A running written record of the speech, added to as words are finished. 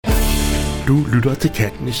Du lytter til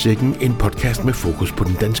Katten i Sækken, en podcast med fokus på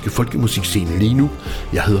den danske folkemusikscene lige nu.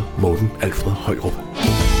 Jeg hedder Morten Alfred Højrup.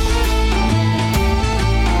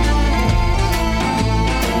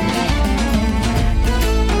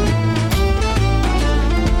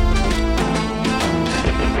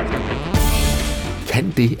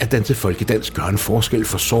 Kan det at danse folkedans gøre en forskel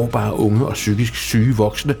for sårbare unge og psykisk syge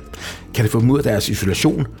voksne? Kan det få dem ud af deres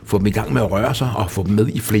isolation, få dem i gang med at røre sig og få dem med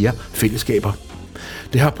i flere fællesskaber?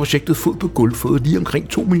 Det har projektet Fod på Gulv fået lige omkring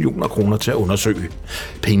 2 millioner kroner til at undersøge.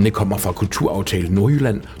 Pengene kommer fra Kulturaftale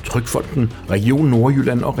Nordjylland, Trygfonden, Region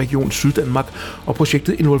Nordjylland og Region Syddanmark, og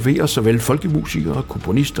projektet involverer såvel folkemusikere,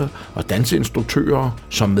 komponister og danseinstruktører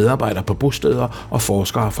som medarbejdere på bosteder og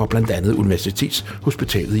forskere fra blandt andet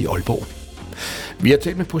Universitetshospitalet i Aalborg. Vi har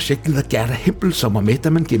talt med projektleder Gerda Hempel, som var med, da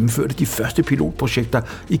man gennemførte de første pilotprojekter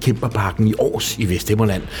i Kæmperparken i Aars i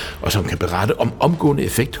Vesthimmerland, og som kan berette om omgående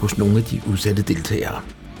effekt hos nogle af de udsatte deltagere.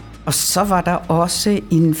 Og så var der også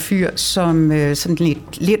en fyr, som sådan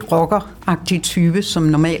lidt rockeragtig type, som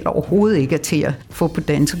normalt overhovedet ikke er til at få på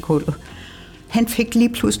dansegulvet. Han fik lige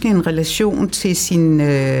pludselig en relation til en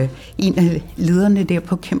af lederne der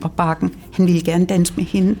på Kæmperparken. Han ville gerne danse med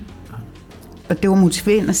hende. Og det var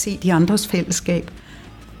motiverende at se de andres fællesskab.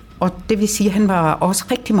 Og det vil sige, at han var også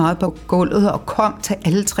rigtig meget på gulvet og kom til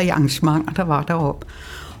alle 3 arrangementer, der var deroppe.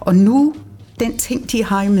 Og nu, den ting, de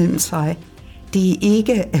har imellem sig, det er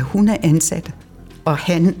ikke, at hun er ansat, og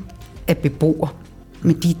han er beboer,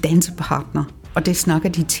 men de er dansepartner. Og det snakker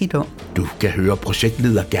de tit om. Du kan høre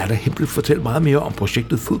projektleder Gerda Hempel fortælle meget mere om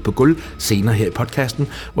projektet Fod på Gulv senere her i podcasten,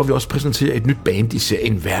 hvor vi også præsenterer et nyt band i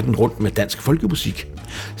serien Verden rundt med dansk folkemusik.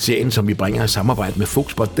 Serien, som vi bringer i samarbejde med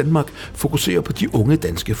Folkspot Danmark, fokuserer på de unge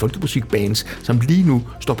danske folkemusikbands, som lige nu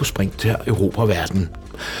står på spring til at erobre verden.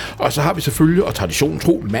 Og så har vi selvfølgelig, og traditionen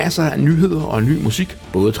tro, masser af nyheder og ny musik,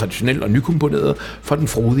 både traditionel og nykomponeret, fra den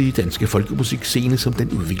frodige danske folkemusikscene, som den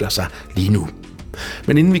udvikler sig lige nu.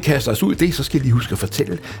 Men inden vi kaster os ud i det, så skal jeg lige huske at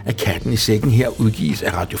fortælle, at Katten i Sækken her udgives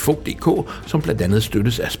af radiofolk.dk, som blandt andet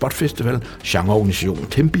støttes af Spot Festival, genreorganisationen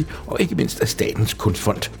Tempi og ikke mindst af Statens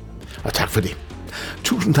Kunstfond. Og tak for det.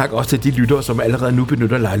 Tusind tak også til de lyttere, som allerede nu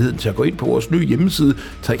benytter lejligheden til at gå ind på vores nye hjemmeside,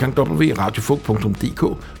 www.radiofolk.dk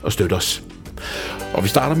og støtte os. Og vi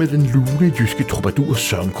starter med den lune jyske troubadour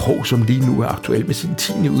Søren Krog, som lige nu er aktuel med sin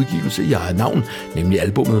 10. udgivelse i eget navn, nemlig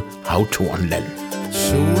albummet Havtornland.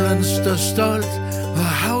 Solen står stolt og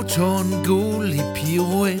havtorn gul i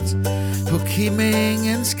pirouet på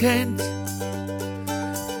Kimmingens kant.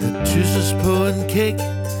 Der tysses på en kæk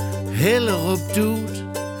Hellerup dud,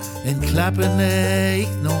 en klappende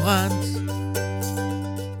ignorant.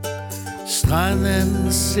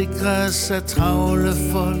 Stranden sikres af travle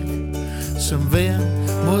folk, som værn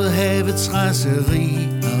mod havets raserier.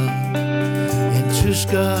 En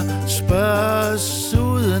tysker spørges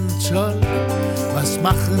uden tolk, was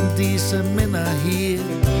machen diese Männer hier?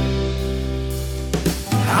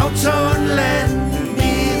 Havtornland,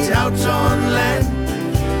 mit Havtornland,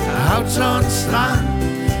 Havtornstrand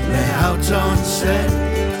med havtornsand,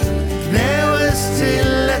 knæves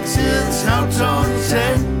til af tidens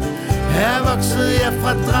havtorntand. Her voksede jeg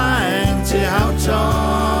fra dreng til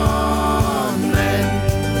havtornland.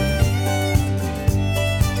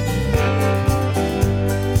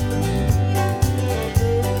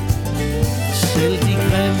 Selv de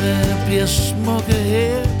grimme bliver smukke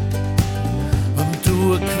her, om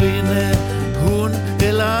du er kvinde, hund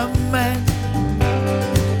eller mand.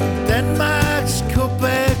 Danmarks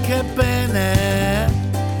Copacabana,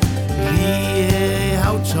 lige her i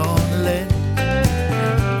Havtornland.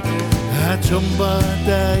 Der er tumper,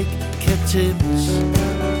 der ikke kan tæmmes,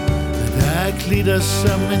 der er klitter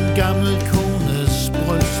som en gammel kones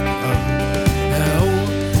bryst. Og der er ord,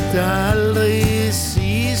 der aldrig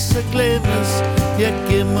siges og glemmes, jeg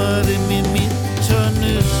gemmer dem i min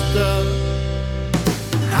tørnøster.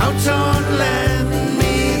 Havtornland,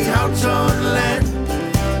 mit Havtornland,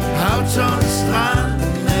 Havtornstrand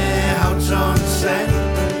med havtornsand,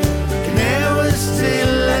 knæves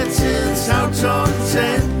til af tidens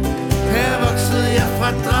havtorntand. Her voksede jeg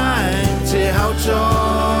fra dreng til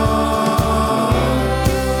havtorn.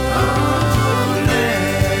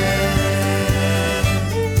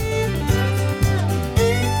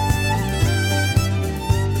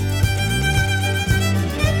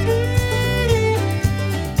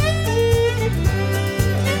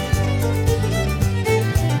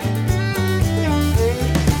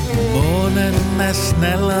 er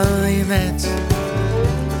snallet i nat,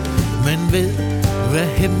 men ved hvad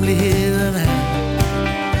hemmeligheden er.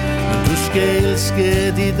 Du skal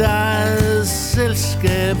elske dit eget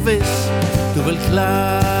selskab, hvis du vil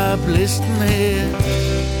klare blisten her.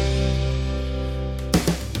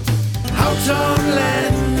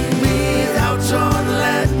 Havtornland, mit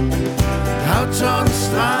havtornland.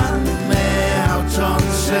 Havtornstrand med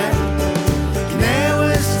havtornsand.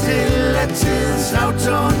 Knæves til at tidens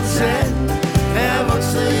havtorntand. Her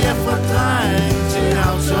voksede jeg fra dreng til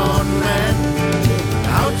havtornmand.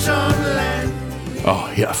 Havtornland. Og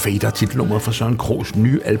her fader titelnummeret for Søren Kroghs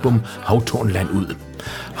nye album Havtornland ud.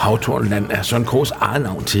 Havtornland er Søren Kroghs eget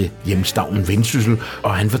navn til hjemstavnen Vendsyssel,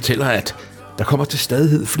 og han fortæller, at der kommer til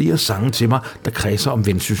stadighed flere sange til mig, der kredser om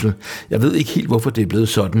Vendsyssel. Jeg ved ikke helt, hvorfor det er blevet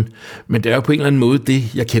sådan, men det er jo på en eller anden måde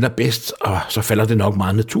det, jeg kender bedst, og så falder det nok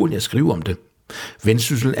meget naturligt at skrive om det.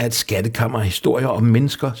 Vendsyssel er et skattekammer af historier om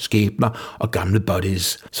mennesker, skæbner og gamle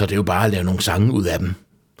buddies, så det er jo bare at lave nogle sange ud af dem.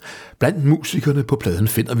 Blandt musikerne på pladen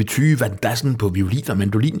finder vi Tyge Van Dassen på violin og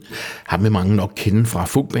mandolin, ham vil mange nok kende fra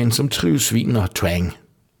folkband som Trio Svin og Twang.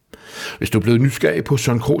 Hvis du er blevet nysgerrig på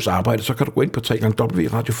Søren Kroghs arbejde, så kan du gå ind på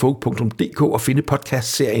www.radiofolk.dk og finde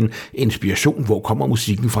podcastserien Inspiration, hvor kommer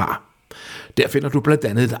musikken fra. Der finder du blandt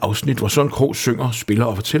andet et afsnit, hvor Søren Krogh synger, spiller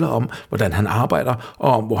og fortæller om, hvordan han arbejder,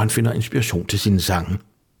 og om, hvor han finder inspiration til sine sange.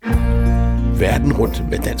 Verden rundt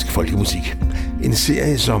med dansk folkemusik. En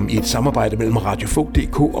serie, som i et samarbejde mellem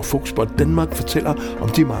Radiofolk.dk og Folkspot Danmark fortæller om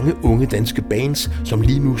de mange unge danske bands, som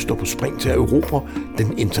lige nu står på spring til at erobre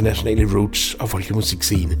den internationale roots- og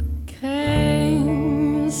folkemusikscene.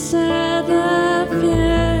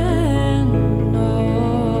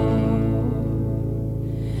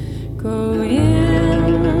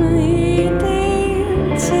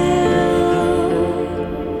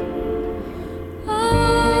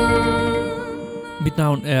 Mit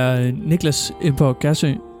navn er Niklas Emborg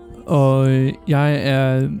Gersø, og jeg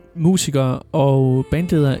er musiker og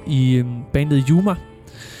bandleder i bandet Yuma.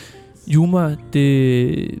 Yuma,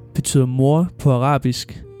 det betyder mor på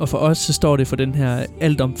arabisk, og for os så står det for den her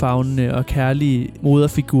altomfavnende og kærlige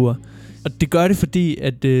moderfigur. Og det gør det, fordi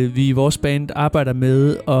at vi i vores band arbejder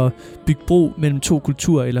med at bygge bro mellem to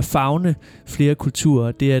kulturer, eller favne flere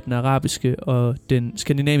kulturer. Det er den arabiske og den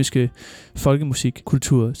skandinaviske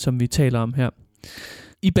folkemusikkultur, som vi taler om her.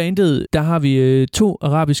 I bandet, der har vi to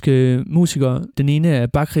arabiske musikere. Den ene er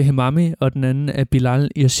Bakri Hemami, og den anden er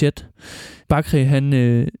Bilal Irshad. Bakri,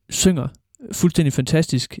 han synger fuldstændig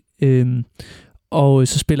fantastisk, og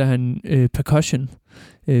så spiller han percussion.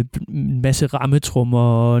 En masse rammetrummer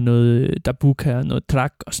og noget dabuka og noget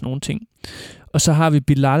trak og sådan nogle ting. Og så har vi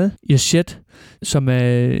Bilal Irshad, som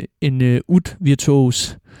er en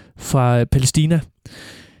ud-virtuos fra Palæstina.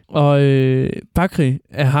 Og Bakri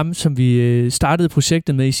er ham, som vi startede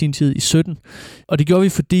projektet med i sin tid i 17. Og det gjorde vi,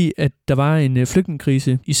 fordi at der var en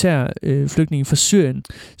flygtningekrise, især flygtninge fra Syrien,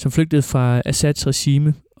 som flygtede fra Assads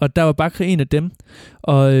regime. Og der var Bakri en af dem.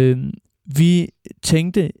 Og vi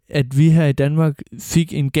tænkte, at vi her i Danmark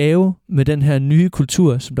fik en gave med den her nye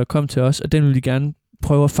kultur, som der kom til os, og den ville vi gerne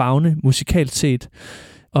prøve at favne musikalt set.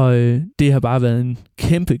 Og det har bare været en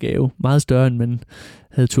kæmpe gave, meget større end man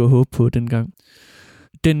havde turde håbe på dengang.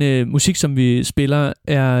 Den musik, som vi spiller,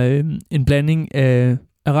 er en blanding af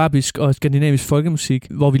arabisk og skandinavisk folkemusik,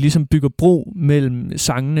 hvor vi ligesom bygger bro mellem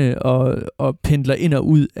sangene og pendler ind og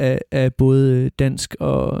ud af både dansk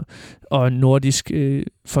og nordisk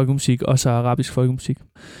folkemusik, og så arabisk folkemusik.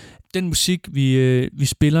 Den musik, vi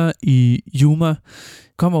spiller i Yuma,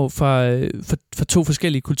 kommer jo fra to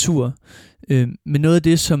forskellige kulturer. Men noget af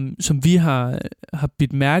det, som vi har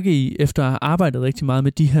bidt mærke i, efter at have arbejdet rigtig meget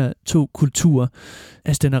med de her to kulturer,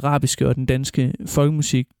 altså den arabiske og den danske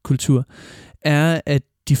folkemusikkultur, er, at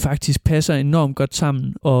de faktisk passer enormt godt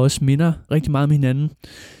sammen, og også minder rigtig meget om hinanden.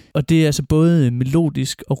 Og det er altså både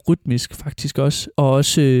melodisk og rytmisk faktisk også, og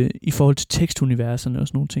også i forhold til tekstuniverserne og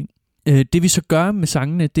sådan nogle ting. Det vi så gør med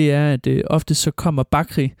sangene, det er, at ofte så kommer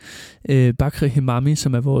Bakri Hemami,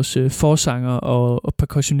 som er vores forsanger og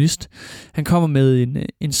percussionist. Han kommer med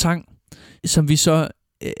en sang, som vi så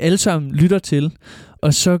alle sammen lytter til,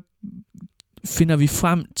 og så finder vi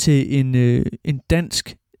frem til en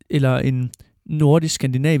dansk eller en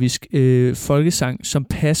nordisk-skandinavisk folkesang, som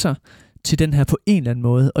passer til den her på en eller anden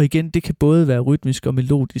måde. Og igen, det kan både være rytmisk og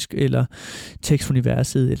melodisk, eller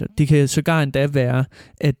tekstuniverset, eller det kan sågar endda være,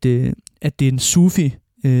 at det er en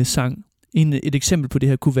sufi-sang. Et eksempel på det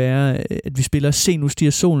her kunne være, at vi spiller Se nu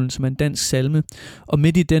stiger solen, som er en dansk salme, og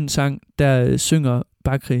midt i den sang, der synger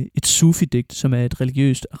Bakri et sufi-digt, som er et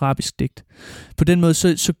religiøst arabisk digt. På den måde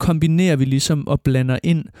så kombinerer vi ligesom og blander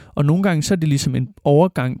ind, og nogle gange så er det ligesom en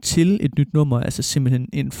overgang til et nyt nummer, altså simpelthen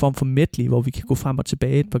en form for medley, hvor vi kan gå frem og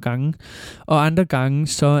tilbage et par gange. Og andre gange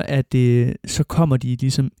så kommer de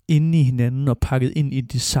ligesom inde i hinanden og pakket ind i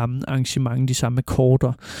det samme arrangement, de samme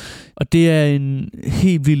akkorder. Og det er en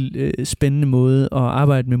helt vildt spændende måde at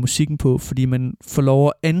arbejde med musikken på, fordi man får lov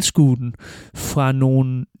at anskue den fra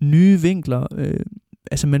nogle nye vinkler.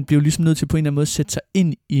 Altså man bliver jo ligesom nødt til på en eller anden måde at sætte sig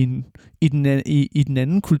ind i den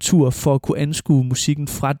anden kultur for at kunne anskue musikken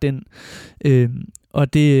fra den.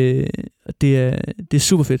 Og det er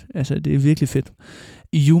super fedt. Altså det er virkelig fedt.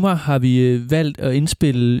 I Yuma har vi valgt at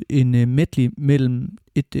indspille en medley mellem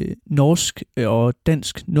et norsk og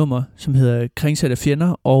dansk nummer, som hedder Kringsat af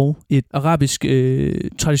fjender, og et arabisk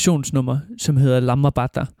traditionsnummer, som hedder Lamma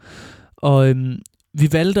Bata. Og vi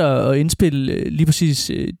valgte at indspille lige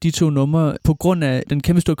præcis de to numre på grund af den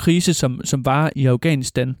kæmpe store krise, som var i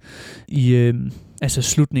Afghanistan i altså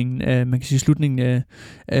slutningen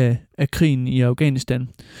af krigen i Afghanistan.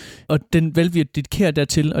 Og den valgte vi at dedikere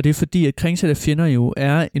dertil, og det er fordi, at Kringsat af fjender jo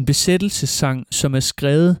er en besættelsessang, som er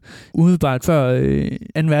skrevet umiddelbart før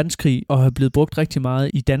 2. verdenskrig, og har blevet brugt rigtig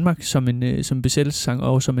meget i Danmark som en besættelsessang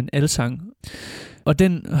og som en alsang. Og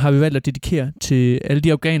den har vi valgt at dedikere til alle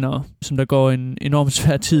de afghanere, som der går en enormt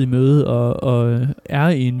svær tid i møde, og er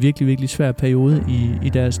i en virkelig, virkelig svær periode i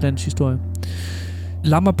deres lands historie.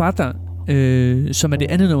 Lamma Bata, som er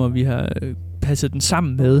det andet nummer, vi har passet den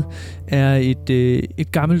sammen med, er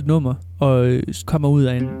et gammelt nummer, og kommer ud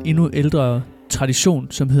af en endnu ældre tradition,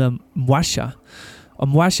 som hedder Mwasha. Og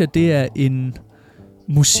Mwasha, det er en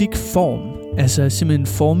musikform, altså simpelthen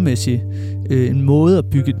formmæssig en måde at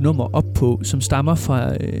bygge et nummer op på, som stammer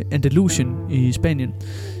fra Andalusien i Spanien.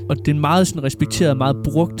 Og det er en meget sådan respekteret, meget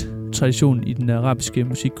brugt tradition i den arabiske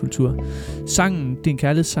musikkultur. Sangen, det er en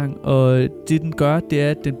kærlighedssang, og det den gør, det er,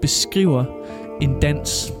 at den beskriver en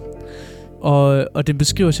dans. Og den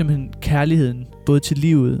beskriver simpelthen kærligheden, både til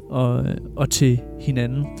livet og til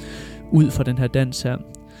hinanden, ud fra den her dans her.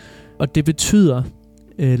 Og det betyder,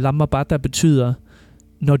 Lamma Bata betyder,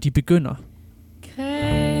 når de begynder.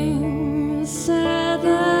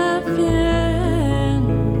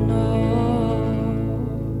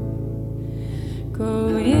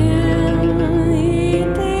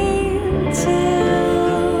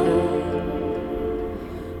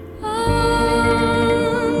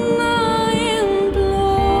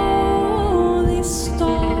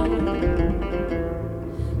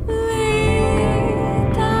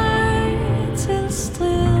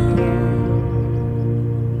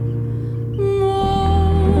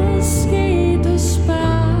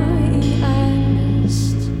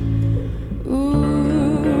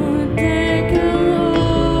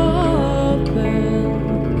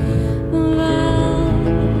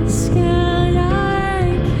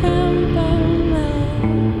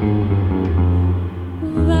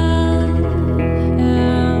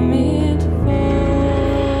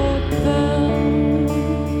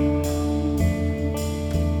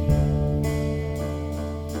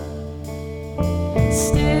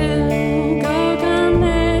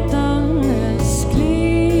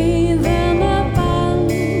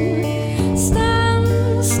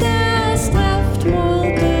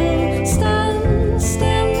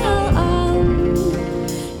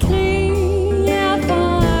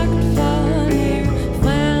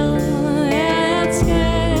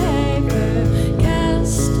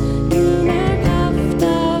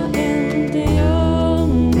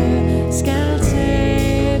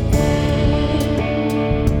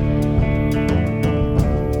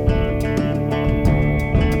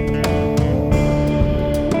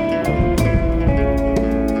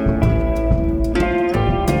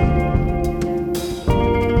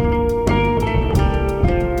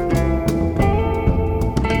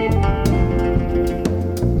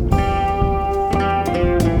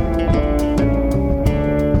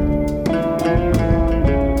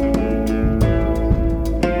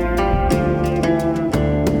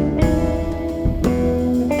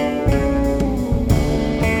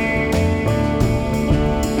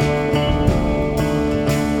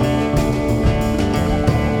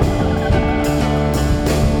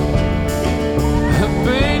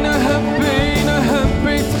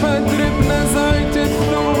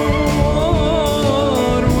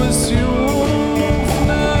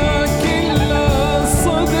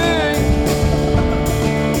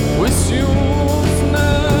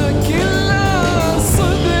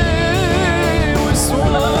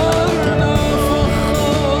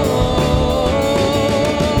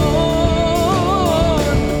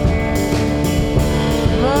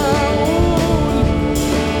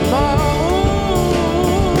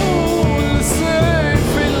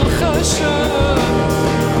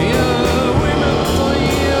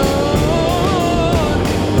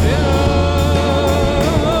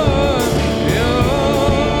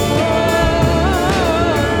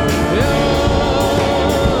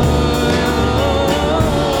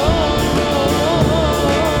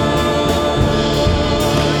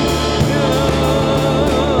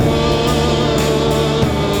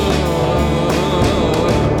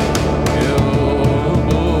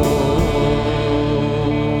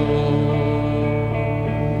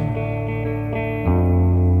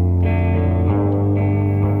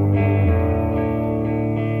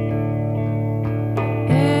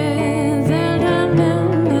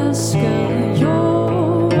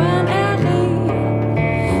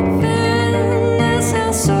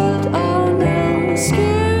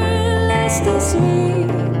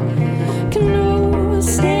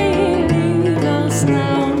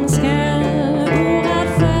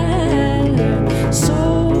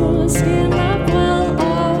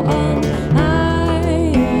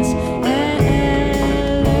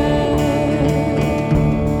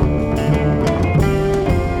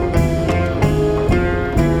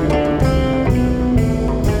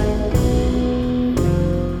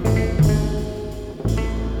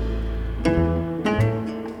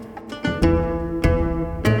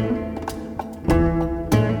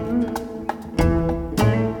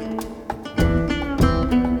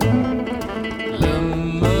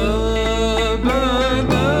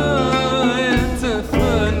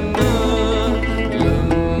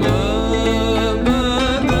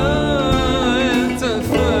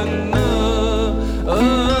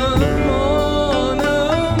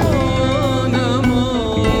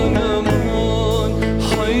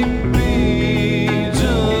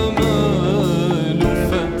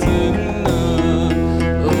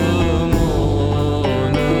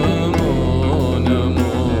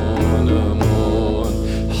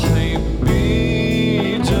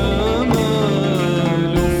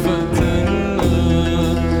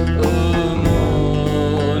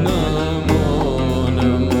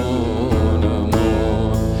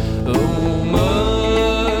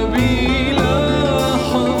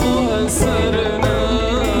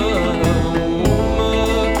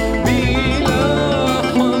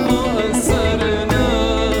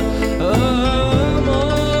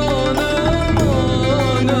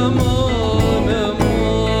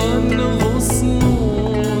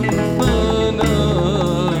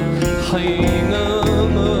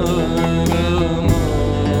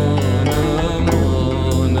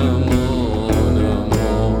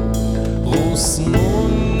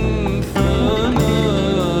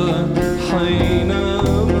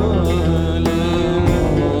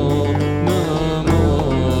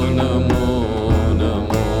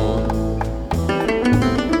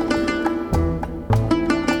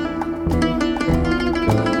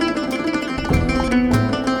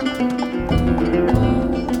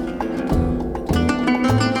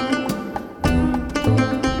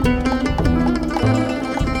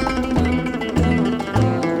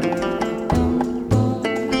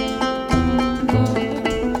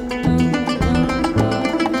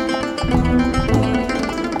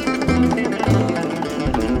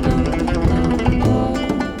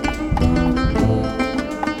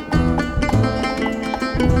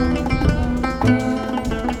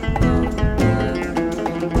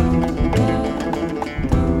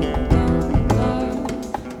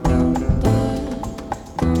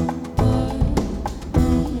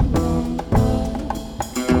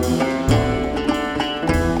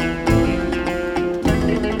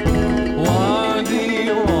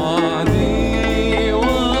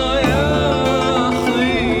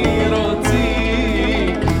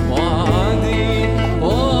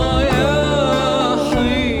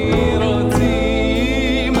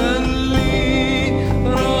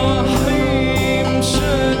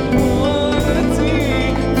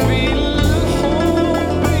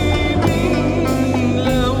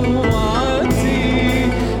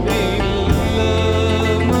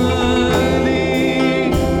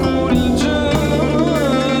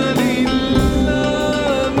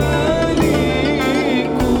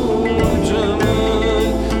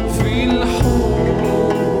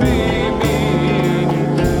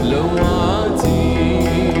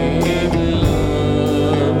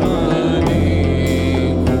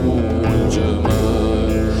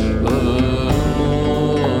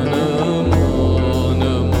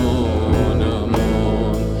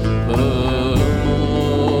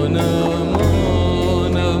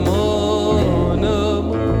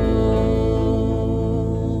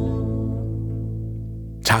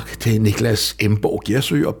 til Niklas Emborg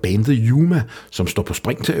Gersø og bandet Yuma, som står på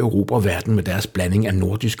spring til Europa og verden med deres blanding af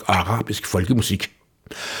nordisk og arabisk folkemusik.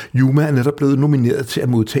 Yuma er netop blevet nomineret til at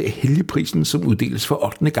modtage Helgeprisen, som uddeles for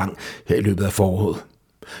 8. gang her i løbet af foråret.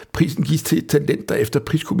 Prisen gives til et talent, der efter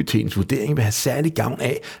priskomiteens vurdering vil have særlig gavn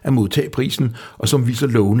af at modtage prisen, og som viser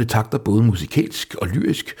lovende takter både musikalsk og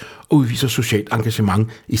lyrisk, og udviser socialt engagement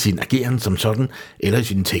i sin ageren som sådan, eller i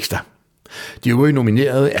sine tekster. De øvrige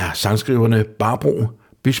nominerede er sangskriverne Barbro,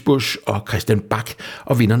 Bisbusch og Christian Bach,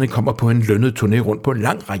 og vinderne kommer på en lønnet turné rundt på en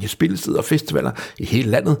lang række spillesteder og festivaler i hele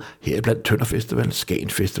landet, heriblandt Tønder Festival, Skagen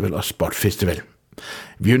Festival og Spot Festival.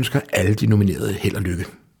 Vi ønsker alle de nominerede held og lykke.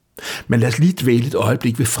 Men lad os lige dvæle et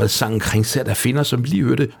øjeblik ved fredssangen Kringsat af Finner, som vi lige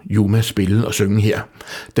hørte Yuma spille og synge her.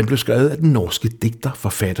 Den blev skrevet af den norske digter,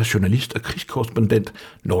 forfatter, journalist og krigskorrespondent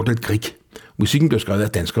Nordahl Grieg. Musikken blev skrevet af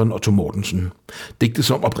danskeren Otto Mortensen. Digtet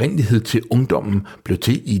som oprindelighed til ungdommen blev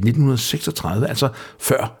til i 1936, altså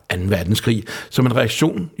før 2. verdenskrig, som en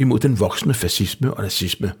reaktion imod den voksende fascisme og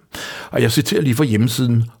nazisme. Og jeg citerer lige fra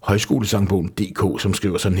hjemmesiden højskolesangbogen.dk, som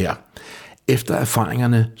skriver sådan her. Efter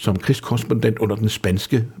erfaringerne som krigskorrespondent under den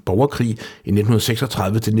spanske borgerkrig i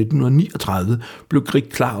 1936-1939 blev Grieg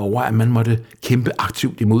klar over, at man måtte kæmpe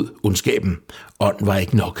aktivt imod ondskaben. Ånd var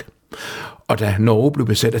ikke nok. Og da Norge blev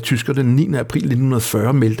besat af tyskerne den 9. april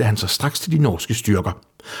 1940, meldte han sig straks til de norske styrker.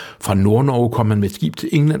 Fra Nord-Norge kom han med et skib til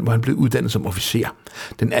England, hvor han blev uddannet som officer.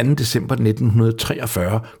 Den 2. december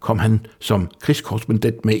 1943 kom han som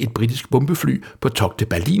krigskorrespondent med et britisk bombefly på togt til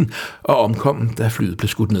Berlin og omkom, da flyet blev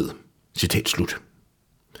skudt ned. Citat slut.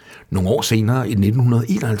 Nogle år senere, i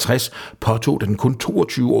 1951, påtog den kun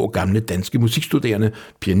 22 år gamle danske musikstuderende,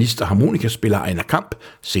 pianist og harmonikaspiller Ejner Kamp,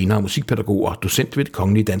 senere musikpædagog og docent ved Det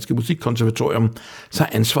Kongelige Danske Musikkonservatorium, sig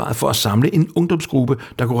ansvaret for at samle en ungdomsgruppe,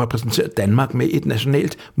 der kunne repræsentere Danmark med et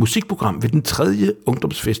nationalt musikprogram ved den 3.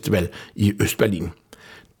 ungdomsfestival i Østberlin.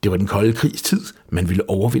 Det var den kolde krigs tid, man ville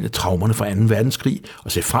overvinde traumerne fra 2. verdenskrig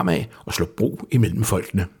og se fremad og slå bro imellem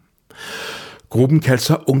folkene. Gruppen kaldte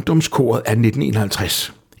sig Ungdomskoret af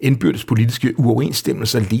 1951. Indbyrdes politiske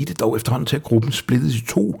uoverensstemmelser ledte dog efterhånden til, at gruppen splittedes i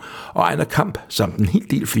 2, og Ejner Kamp samt en hel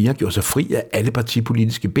del flere gjorde sig fri af alle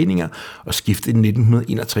partipolitiske bindinger og skiftede i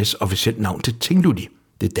 1961 officielt navn til Tingludi,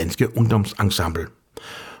 det danske ungdomsensemble.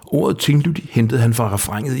 Ordet Tingludi hentede han fra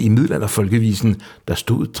refrænet i middelalderfolkevisen, der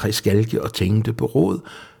stod 3 skalke og tænkte på råd,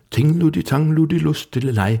 Tingludi, tangludi,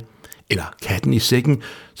 lustille leg, eller Katten i sækken,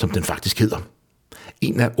 som den faktisk hedder.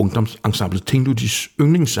 En af ungdomsensemblet Tingludis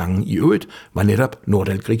yndlingssange i øvrigt var netop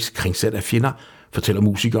Nordahl Griegs Kringsat af Fjender, fortæller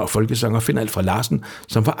musiker og folkesanger Finn Alfred Larsen,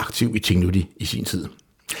 som var aktiv i Tingludi i sin tid.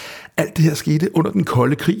 Alt det her skete under den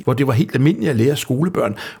kolde krig, hvor det var helt almindeligt at lære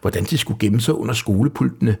skolebørn, hvordan de skulle gemme sig under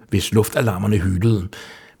skolepultene, hvis luftalarmerne hylede.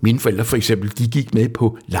 Mine forældre for eksempel, de gik med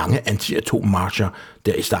på lange anti-atommarcher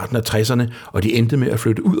der i starten af 60'erne, og de endte med at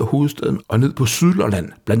flytte ud af hovedstaden og ned på Sydlolland,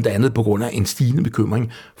 blandt andet på grund af en stigende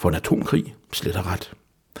bekymring for en atomkrig, slet og ret.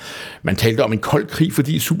 Man talte om en kold krig,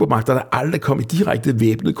 fordi supermagterne aldrig kom i direkte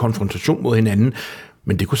væbnet konfrontation mod hinanden,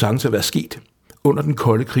 men det kunne sagtens have været sket. Under den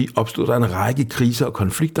kolde krig opstod der en række kriser og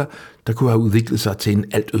konflikter, der kunne have udviklet sig til en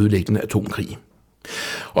alt ødelæggende atomkrig.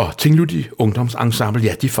 Og Tingludi Ungdomsensemble,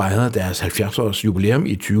 ja, de fejrede deres 70-års jubilæum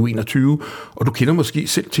i 2021, og du kender måske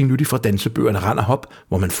selv Tingludi fra dansebøgerne Rend og Hop,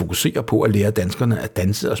 hvor man fokuserer på at lære danskerne at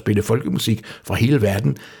danse og spille folkemusik fra hele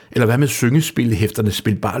verden, eller hvad med syngespillehæfterne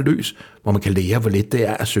Spil bare løs, hvor man kan lære, hvor let det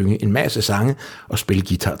er at synge en masse sange og spille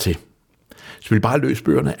guitar til. Spil bare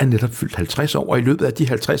løs-bøgerne er netop fyldt 50 år, og i løbet af de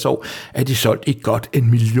 50 år er de solgt i godt 1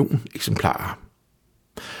 million eksemplarer.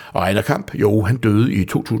 Og Ejner Kamp, han døde i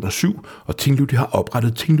 2007, og Tingludi har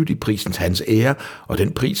oprettet Tingludi-prisen til hans ære, og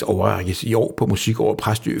den pris overrækkes i år på Musik over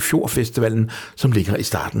Præstø Fjord-festivalen, som ligger i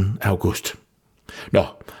starten af august. Nå,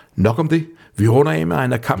 nok om det. Vi runder af med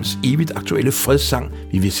Ejner Kamps evigt aktuelle fredssang,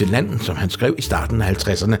 Vi vil se landen, som han skrev i starten af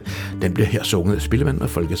 50'erne. Den bliver her sunget af spillemand og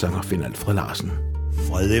folkesanger Finn Alfred Larsen.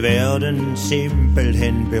 Fred i verden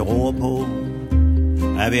simpelthen beror på,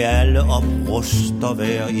 at vi alle opruster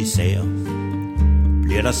hver især.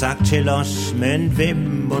 Bliver der sagt til os, men hvem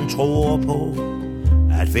man tror på,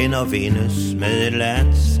 at vinder vindes med et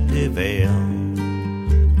lastgevær.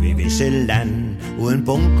 Vi vil se land uden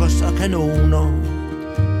bunkers og kanoner.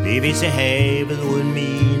 Vi vil se havet uden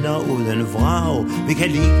miner, uden vrag. Vi kan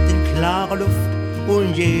lide den klare luft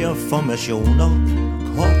uden jægerformationer.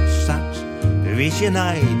 Kort sagt, vi siger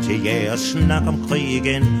nej til jer og snak om krig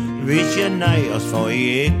igen. Vi siger nej, os får I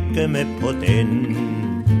ikke med på den.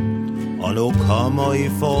 Og nu kommer I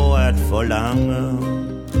for at forlange,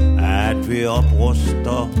 at vi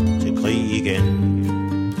opruster til krig igen.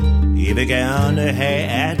 I vil gerne have,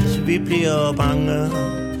 at vi bliver bange,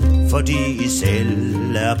 fordi I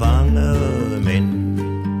selv er bange, men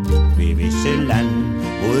se land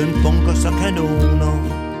uden bunkers og kanoner.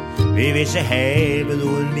 Vi vil se havet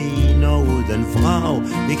uden miner, uden vrag.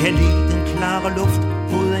 Vi kan lide den klare luft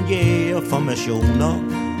uden jægerformationer.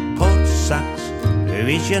 Kort sagt,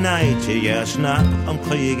 vi siger nej til jeres snak om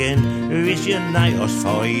krig igen. Vi siger nej, os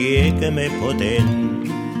får I ikke med på den.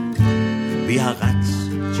 Vi har ret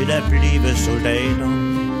til at blive soldater.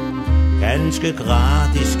 Ganske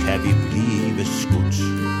gratis kan vi blive skudt.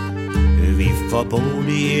 Vi får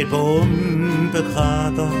bolig i et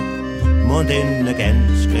bombekrater. Må denne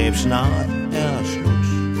ganskab snart er slut.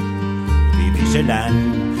 Vi vil se land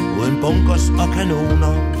uden bunkers og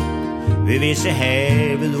kanoner. Vi vil se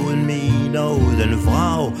havet uden miner, uden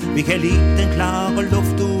vrag. Vi kan lide den klare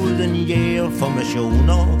luft uden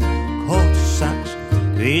jægerformationer. Kort sagt,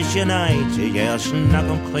 vi siger nej til jeres snak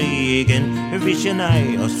om krig igen. Vi siger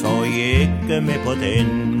nej, os får I ikke med på den.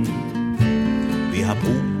 Vi har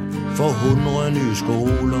brug for 100 nye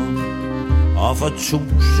skoler og for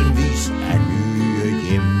tusindvis af nye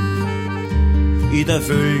hjem. I der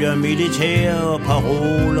følger militære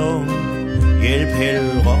paroler. Hjælp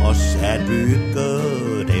hellere os at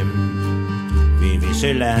bygge dem. Vi vil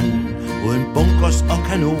se land uden bunkers og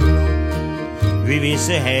kanoner. Vi vil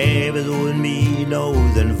se havet uden miner,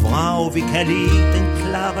 uden vrag. Vi kan lide den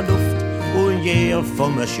klare luft uden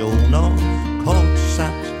jægerformationer. Kort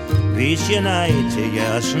sagt, vi siger nej til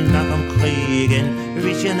jeres snak om krig igen.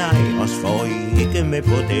 Vi siger nej, os får I ikke med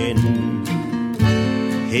på den.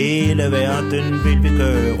 Hele verden vil vi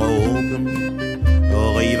gøre åben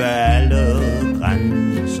og rive alle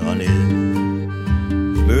grænser ned.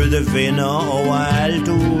 Møde venner overalt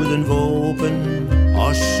uden våben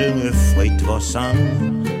og synge frit vores sang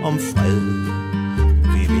om fred.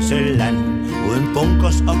 Vi vil se land uden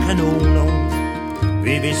bunkers og kanoner.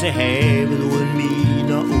 Vi vil se havet uden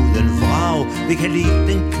miner, uden vrag. Vi kan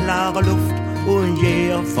lide den klare luft uden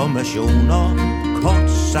jægerformationer. Kort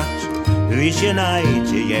sagt, vi siger nej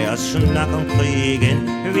til jeres snak om krig igen.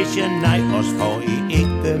 Vi siger nej, os får I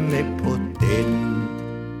ikke med på den.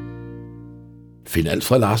 Finn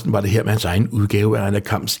Alfred Larsen var det her med hans egen udgave af Anna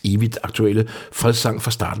Kamps evigt aktuelle fredssang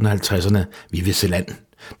fra starten af 50'erne, Vi vil se land.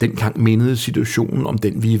 Dengang mindede situationen om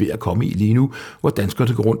den, vi er ved at komme i lige nu, hvor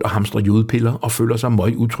danskerne går rundt og hamstrer jodepiller og føler sig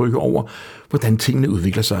meget utrygge over, hvordan tingene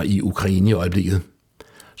udvikler sig i Ukraine i øjeblikket.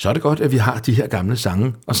 Så er det godt, at vi har de her gamle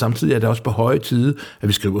sange, og samtidig er det også på høje tide, at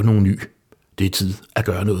vi skriver nogle nye. Det er tid at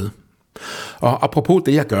gøre noget. Og apropos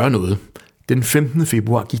det at gøre noget, den 15.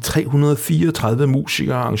 februar gik 334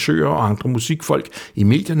 musikere, arrangører og andre musikfolk i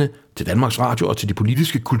medierne til Danmarks Radio og til de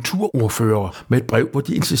politiske kulturordførere med et brev, hvor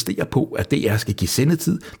de insisterer på, at DR skal give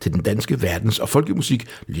sendetid til den danske verdens- og folkemusik,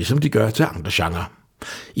 ligesom de gør til andre genrer.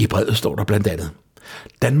 I brevet står der blandt andet: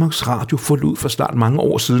 Danmarks Radio forlod for snart mange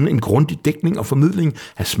år siden en grundig dækning og formidling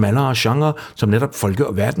af smallere genrer som netop folke-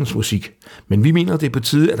 og verdensmusik. Men vi mener, det er på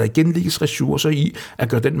tide, at der igen lægges ressourcer i at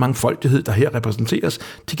gøre den mangfoldighed, der her repræsenteres,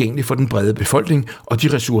 tilgængelig for den brede befolkning, og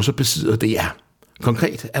de ressourcer besidder DR.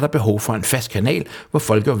 Konkret er der behov for en fast kanal, hvor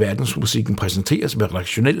folke- og verdensmusikken præsenteres med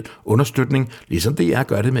redaktionel understøtning, ligesom DR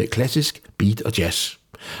gør det med klassisk, beat og jazz.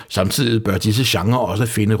 Samtidig bør disse genrer også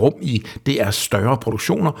finde rum i DR's større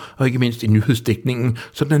produktioner og ikke mindst i nyhedsdækningen,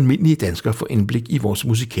 så den almindelige dansker får indblik i vores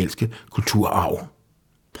musikalske kulturarv.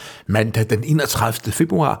 Mandag den 31.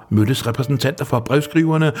 februar mødtes repræsentanter fra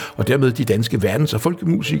brevskriverne og dermed de danske verdens- og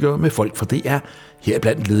folkemusikere med folk fra DR,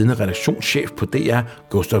 heriblandt ledende redaktionschef på DR,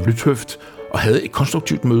 Gustav Lythøft, og havde et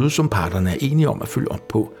konstruktivt møde, som parterne er enige om at følge op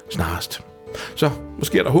på snarest. Så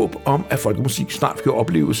måske er der håb om, at folkemusik snart skal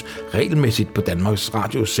opleves regelmæssigt på Danmarks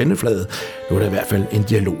Radios sendeflade. Nu er der i hvert fald en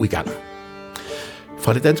dialog i gang.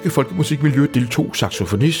 Fra det danske folkemusikmiljø deltog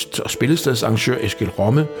saxofonist og spillestedsarrangør Eskil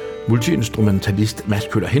Romme, multiinstrumentalist Mads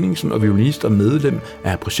Køller Henningsen og violinist og medlem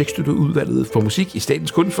af projektstøtteudvalget for musik i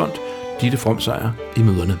Statens Kunstfond, Ditte Fromsejer, i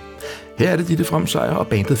møderne. Her er det Ditte Fromsejer og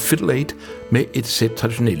bandet Fiddle Aid med et sæt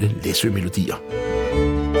traditionelle Læsø-melodier.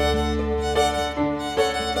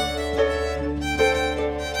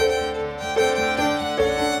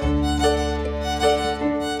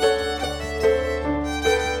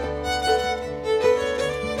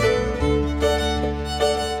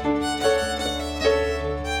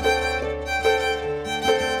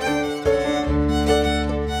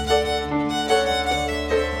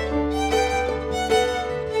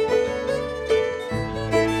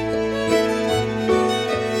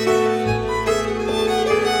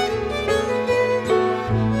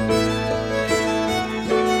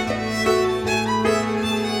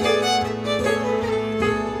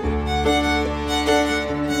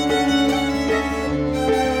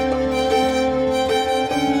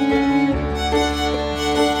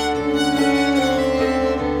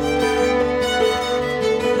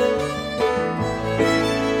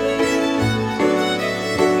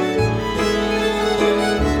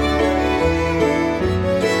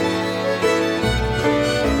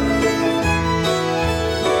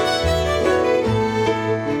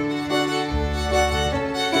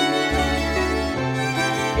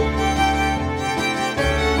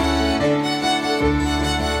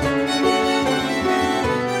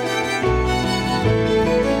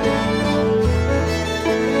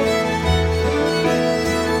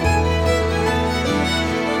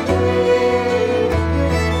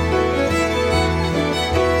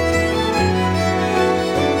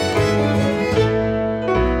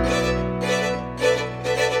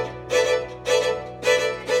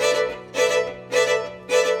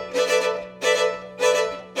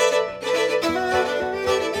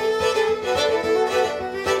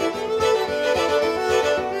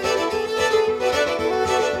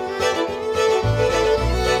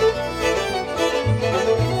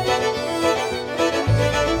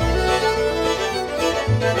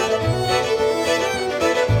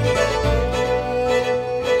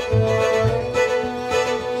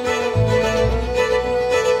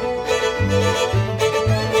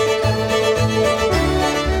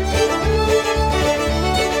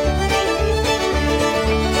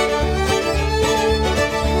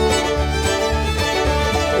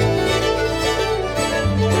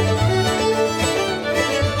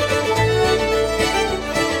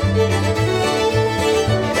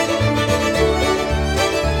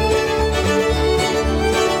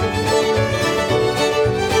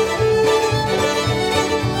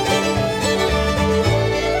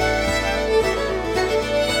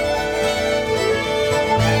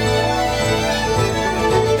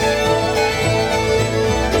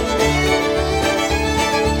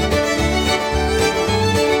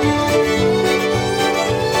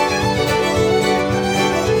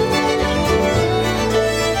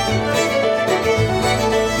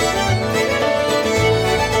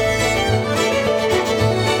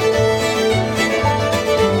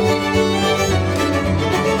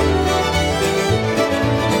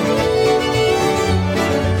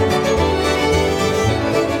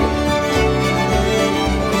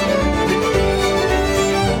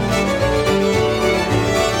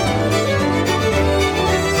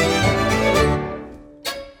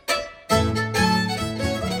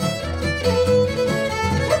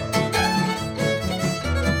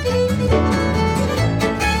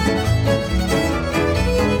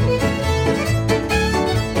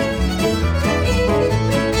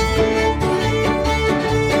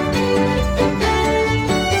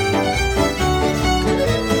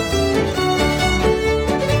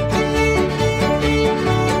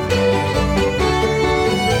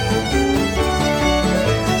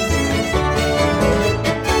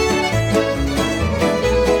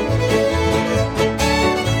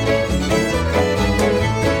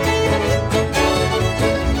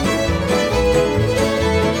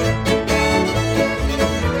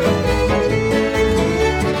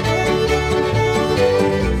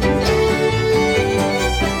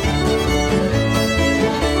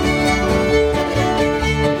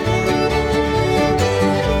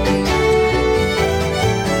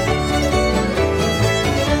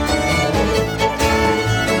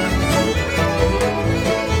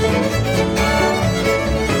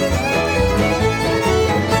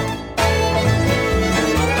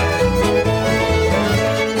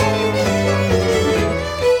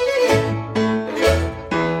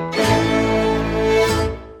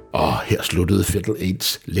 Her sluttede Fiddle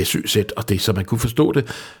Aids Læsø-sæt, og det, som man kunne forstå det,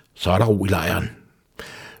 så er der ro i lejren.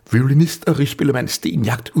 Violinist og rigsspillemand Steen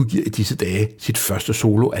Jagt udgiver i disse dage sit første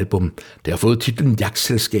soloalbum. Det har fået titlen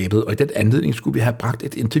Jagtselskabet, og i den anledning skulle vi have bragt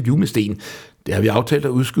et interview med Steen. Det har vi aftalt at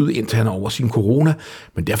udskyde, indtil han er over sin corona,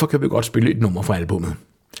 men derfor kan vi godt spille et nummer fra albummet.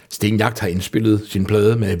 Steen Jagt har indspillet sin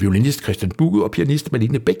plade med violinist Christian Bugge og pianist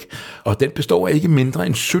Malene Bech, og den består af ikke mindre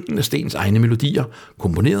end 17 af Steens egne melodier,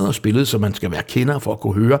 komponeret og spillet, så man skal være kender for at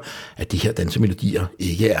kunne høre, at de her dansemelodier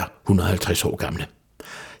ikke er 150 år gamle.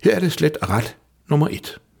 Her er det slet og ret nummer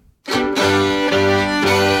 1.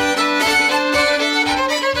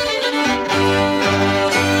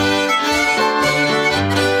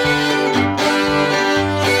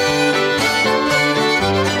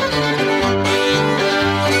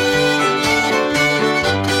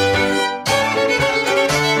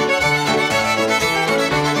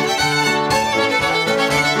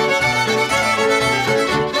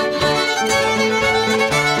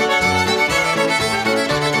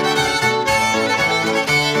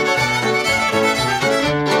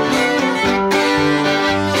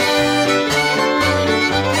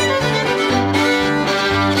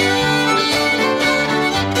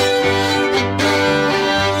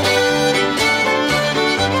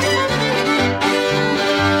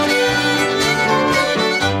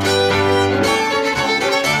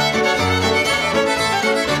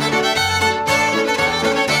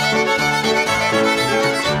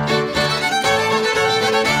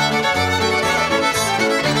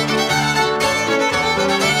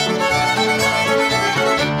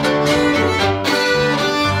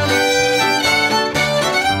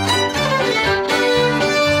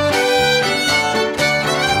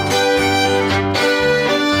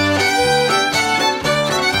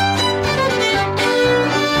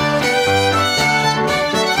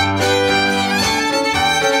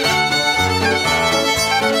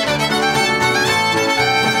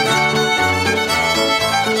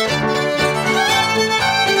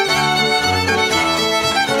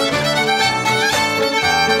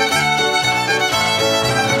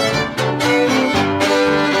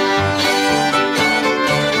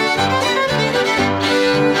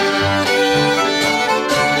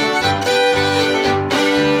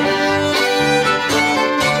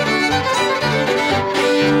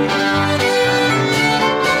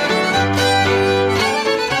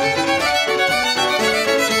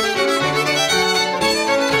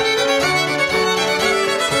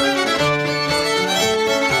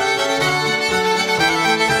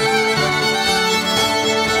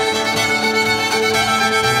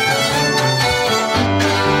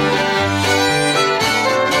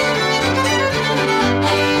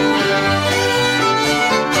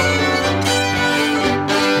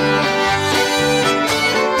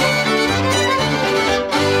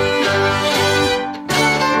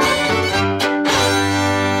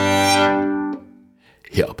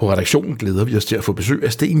 På redaktionen glæder vi os til at få besøg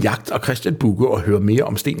af Steen Jagt og Christian Bugge og høre mere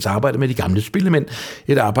om Steens arbejde med de gamle spillemænd.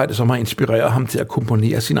 Et arbejde, som har inspireret ham til at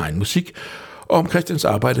komponere sin egen musik, og om Christians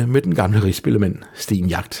arbejde med den gamle rigsspillemand Steen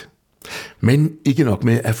Jagt. Men ikke nok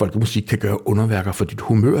med, at folkemusik kan gøre underværker for dit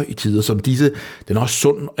humør i tider som disse. Den er også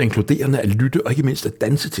sund og inkluderende at lytte og ikke mindst at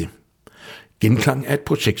danse til. Genklang er et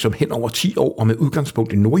projekt, som hen over 10 år og med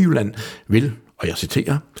udgangspunkt i Nordjylland vil, og jeg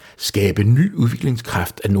citerer, skabe ny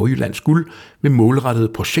udviklingskraft af Nordjyllands guld med målrettede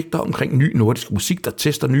projekter omkring ny nordisk musik, der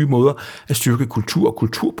tester nye måder at styrke kultur og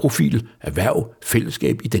kulturprofil, erhverv,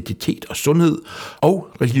 fællesskab, identitet og sundhed, og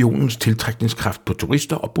regionens tiltrækningskraft på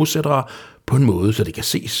turister og bosættere på en måde, så det kan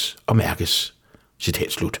ses og mærkes.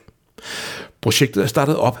 Citat slut. Projektet er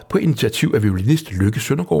startet op på initiativ af violinist Lykke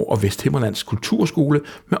Søndergaard og Vesthimmerlands Kulturskole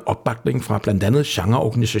med opbakning fra blandt andet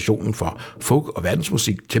genreorganisationen for folk- og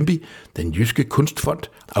verdensmusik Tempi, den jyske kunstfond,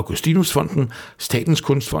 Augustinusfonden, Statens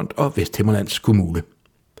Kunstfond og Vesthimmerlands Kommune.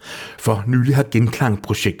 For nylig har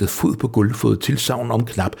Genklang-projektet Fod på gulv fået tilsagn om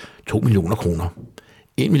knap 2 millioner kroner.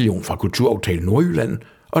 1 million fra Kulturaftale Nordjylland,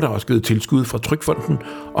 og der er også givet tilskud fra Trykfonden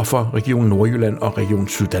og fra Region Nordjylland og Region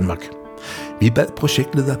Syddanmark. Vi bad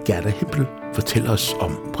projektleder Gerda Hempel fortælle os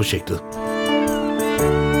om projektet.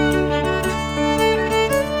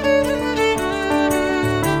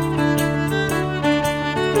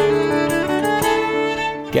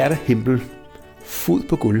 Gerda Hempel, Fod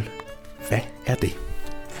på gulv. Hvad er det?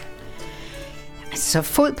 Altså,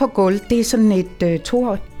 Fod på gulv, det er sådan et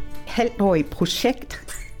 2,5-årigt projekt,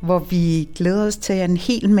 hvor vi glæder os til, at en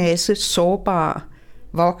hel masse sårbare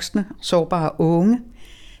voksne, sårbare unge,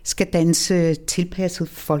 skal danse tilpasset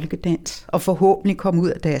folkedans og forhåbentlig komme ud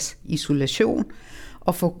af deres isolation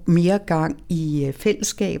og få mere gang i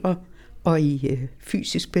fællesskaber og i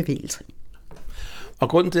fysisk bevægelse. Og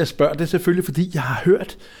grunden til, at jeg spørger, det er selvfølgelig, fordi jeg har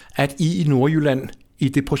hørt, at I Nordjylland, i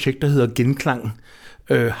det projekt, der hedder Genklang,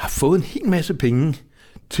 har fået en hel masse penge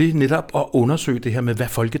til netop at undersøge det her med, hvad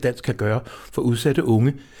Folkedans kan gøre for udsatte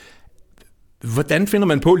unge. Hvordan finder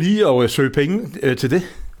man på lige at søge penge til det?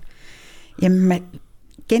 Jamen,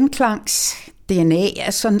 Genklangs DNA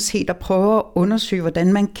er sådan set at prøve at undersøge,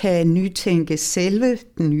 hvordan man kan nytænke selve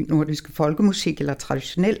den nye nordiske folkemusik, eller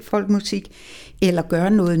traditionel folkemusik, eller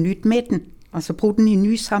gøre noget nyt med den, altså bruge den i en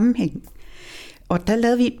ny sammenhæng. Og der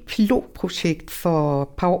lavede vi et pilotprojekt for et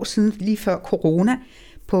par år siden, lige før corona,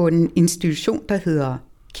 på en institution, der hedder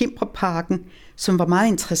Kimperparken, som var meget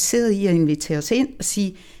interesseret i at invitere os ind og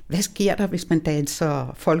sige, hvad sker der, hvis man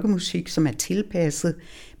danser folkemusik, som er tilpasset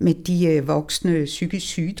med de voksne psykisk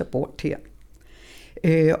syge, der bor der.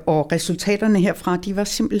 Og resultaterne herfra, de var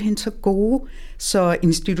simpelthen så gode, så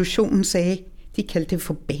institutionen sagde, de kaldte det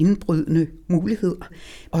for banebrydende muligheder.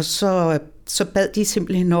 Og så bad de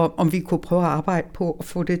simpelthen om vi kunne prøve at arbejde på at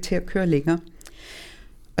få det til at køre længere.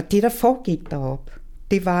 Og det, der foregik derop,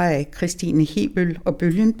 det var, at Christine Hebel og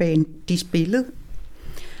Bølgenbane, de spillede.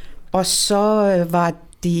 Og så var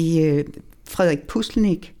det Frederik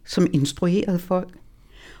Puslenik, som instruerede folk.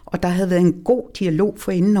 Og der havde været en god dialog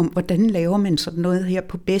forinden om, hvordan laver man sådan noget her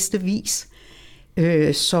på bedste vis,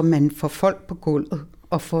 så man får folk på gulvet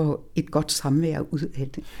og får et godt samvær ud af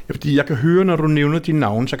det. Ja, fordi jeg kan høre, når du nævner dine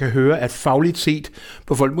navne, så kan jeg høre, at fagligt set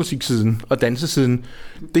på folkemusiksiden og dansesiden,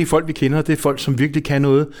 det er folk, vi kender, det er folk, som virkelig kan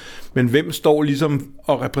noget. Men hvem står ligesom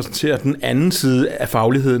og repræsenterer den anden side af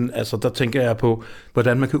fagligheden? Altså, der tænker jeg på,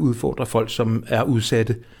 hvordan man kan udfordre folk, som er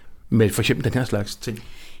udsatte med for eksempel den her slags ting.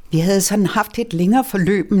 Vi havde sådan haft et længere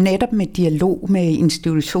forløb netop med dialog med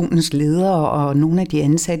institutionens ledere og nogle af de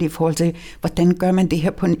ansatte i forhold til, hvordan gør man det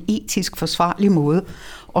her på en etisk forsvarlig måde,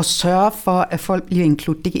 og sørge for, at folk bliver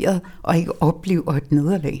inkluderet og ikke oplever et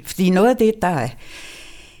nederlag. Fordi noget af det, der er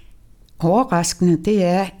overraskende, det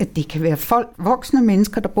er, at det kan være folk, voksne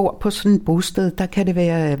mennesker, der bor på sådan et bosted, der kan det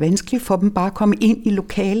være vanskeligt for dem bare at komme ind i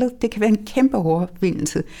lokalet. Det kan være en kæmpe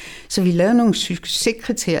overvindelse. Så vi lavede nogle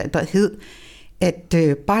succeskriterier, der hed, at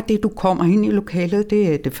bare det, du kommer ind i lokalet,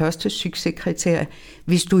 det er det første succeskriterie.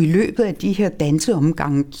 Hvis du i løbet af de her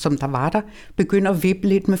danseomgange, som der var der, begynder at vippe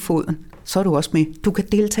lidt med foden, så er du også med. Du kan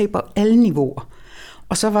deltage på alle niveauer.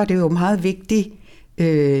 Og så var det jo meget vigtigt,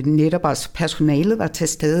 netop altså personalet var til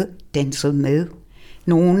stede, dansede med.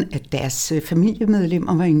 Nogle af deres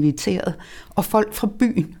familiemedlemmer var inviteret, og folk fra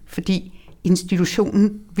byen, fordi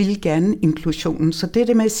institutionen ville gerne inklusionen. Så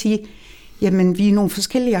det med at sige, jamen vi er nogle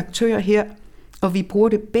forskellige aktører her, og vi bruger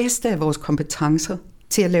det bedste af vores kompetencer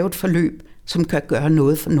til at lave et forløb, som kan gøre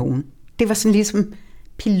noget for nogen. Det var sådan ligesom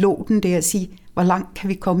piloten der at sige, hvor langt kan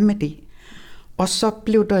vi komme med det? Og så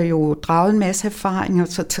blev der jo draget en masse erfaringer,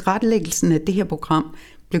 så tilrettelæggelsen af det her program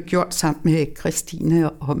blev gjort sammen med Christine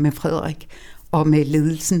og med Frederik og med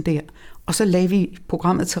ledelsen der. Og så lagde vi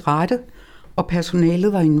programmet til rette, og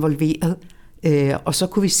personalet var involveret. Og så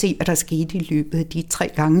kunne vi se, hvad der skete i løbet af de 3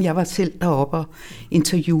 gange. Jeg var selv deroppe og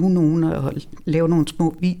interviewe nogen og lave nogle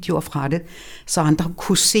små videoer fra det, så andre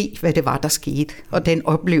kunne se, hvad det var, der skete. Og den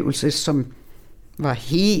oplevelse, som var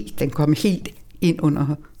den kom helt ind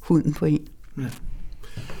under huden på en. Ja.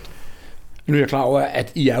 Nu er jeg klar over,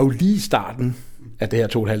 at I er jo lige i starten af det her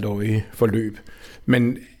 2,5-årige forløb.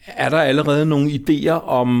 Men er der allerede nogle idéer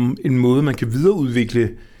om en måde, man kan videreudvikle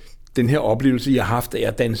den her oplevelse, I har haft af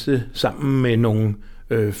at danse sammen med nogle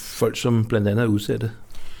folk, som blandt andet er udsatte?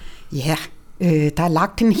 Ja, der er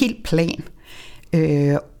lagt en hel plan,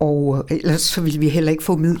 og ellers så vil vi heller ikke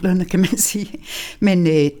få midlerne, kan man sige. Men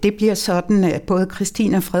det bliver sådan, at både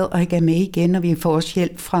Christine og Frederik er med igen, og vi får også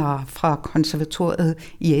hjælp fra konservatoriet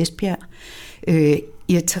i Esbjerg.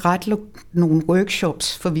 I har tilrettelagt nogle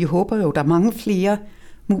workshops, for vi håber jo, der er mange flere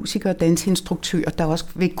musikere og danseinstruktører, der også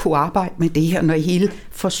vil kunne arbejde med det her, når hele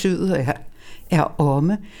forsøget er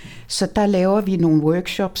omme. Så der laver vi nogle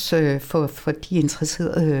workshops for de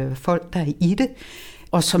interesserede folk, der er i det,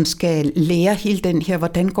 og som skal lære hele den her,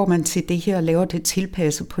 hvordan går man til det her og laver det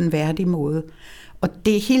tilpasset på en værdig måde. Og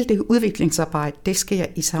hele det udviklingsarbejde, det sker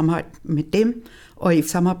i samarbejde med dem, og i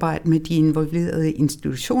samarbejde med de involverede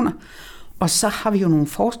institutioner. Og så har vi jo nogle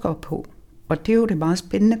forskere på, og det er jo det meget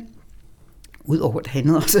spændende. Udover det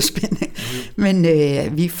andet også er spændende. Men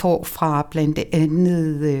vi får fra blandt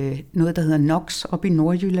andet noget, der hedder NOX op i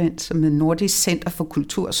Nordjylland, som er Nordisk Center for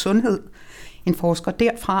Kultur og Sundhed. En forsker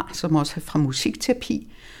derfra, som også er fra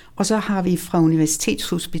musikterapi. Og så har vi fra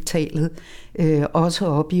Universitetshospitalet, også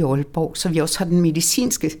oppe i Aalborg, så vi også har den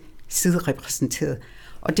medicinske side repræsenteret.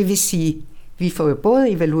 Og det vil sige, vi får jo både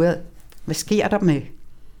evalueret, hvad sker der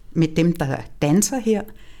med dem, der danser her,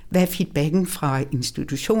 hvad er feedbacken fra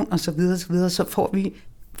institution osv., så får vi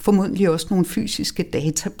formodentlig også nogle fysiske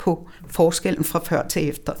data på forskellen fra før til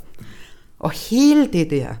efter. Og hele det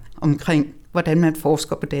der omkring, hvordan man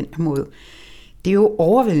forsker på den måde, det er jo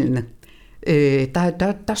overvældende.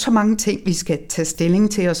 Der er så mange ting, vi skal tage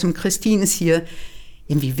stilling til, og som Christine siger,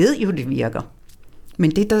 jamen vi ved jo, det virker.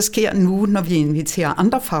 Men det, der sker nu, når vi inviterer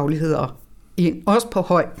andre fagligheder ind, også på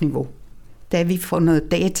højt niveau, der er vi får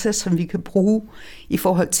noget data, som vi kan bruge i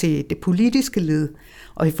forhold til det politiske led,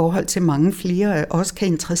 og i forhold til mange flere også kan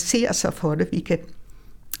interessere sig for det. Vi kan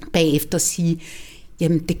bagefter sige,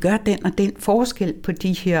 jamen det gør den og den forskel på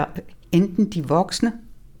de her, enten de voksne,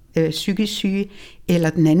 psykisk syge, eller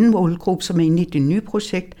den anden målgruppe, som er inde i det nye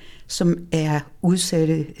projekt, som er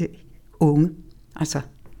udsatte unge, altså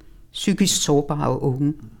psykisk sårbare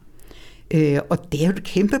unge. Og det er jo et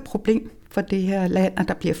kæmpe problem for det her land, at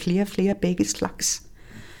der bliver flere og flere begge slags.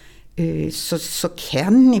 Så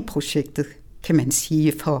kernen i projektet, kan man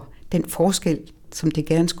sige, for den forskel, som det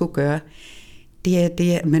gerne skulle gøre, det er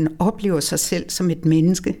det, at man oplever sig selv som et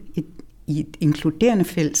menneske i et inkluderende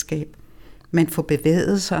fællesskab. Man får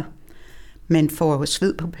bevæget sig, man får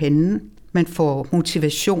sved på panden, man får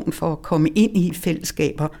motivation for at komme ind i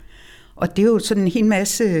fællesskaber. Og det er jo sådan en hel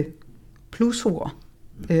masse plusord,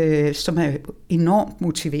 som er enormt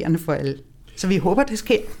motiverende for alle. Så vi håber, det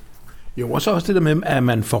sker. Jo, og så også det der med, at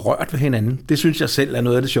man får rørt ved hinanden. Det synes jeg selv er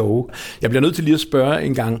noget af det sjove. Jeg bliver nødt til lige at spørge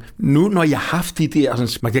en gang. Nu, når jeg har haft de der, sådan,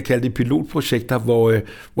 man kan kalde det pilotprojekter,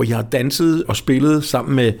 hvor jeg har danset og spillet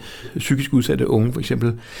sammen med psykisk udsatte unge, for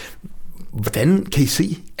eksempel. Hvordan kan I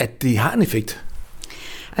se, at det har en effekt?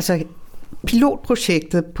 Altså,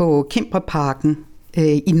 pilotprojektet på Kæmperparken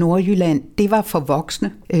i Nordjylland, det var for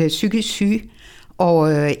voksne psykisk syge.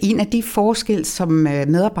 Og en af de forskelle, som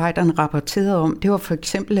medarbejderne rapporterede om, det var for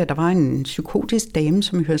eksempel, at der var en psykotisk dame,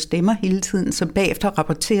 som hørte stemmer hele tiden, som bagefter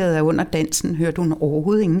rapporterede, at under dansen hørte hun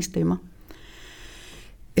overhovedet ingen stemmer.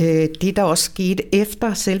 Det, der også skete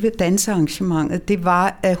efter selve dansearrangementet, det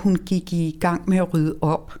var, at hun gik i gang med at rydde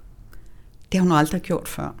op. Det har hun aldrig gjort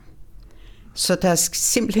før. Så der er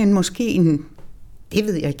simpelthen måske en, det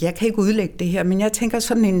ved jeg kan ikke udlægge det her, men jeg tænker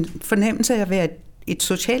sådan en fornemmelse af at være et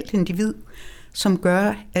socialt individ, som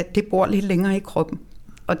gør, at det bor lidt længere i kroppen.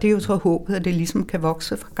 Og det er jo så håbet, at det ligesom kan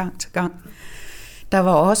vokse fra gang til gang. Der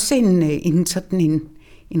var også en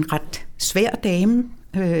ret svær dame,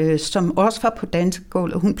 som også var på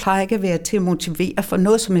dansegulvet. Hun plejer ikke at være til at motivere for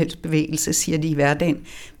noget som helst bevægelse, siger de i hverdagen,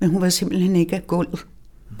 men hun var simpelthen ikke af gulvet.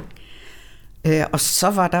 Og så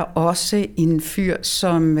var der også en fyr,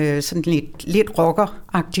 som sådan lidt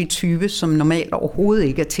rockeragtig type, som normalt overhovedet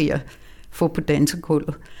ikke er til at få på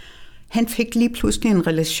dansegulvet. Han fik lige pludselig en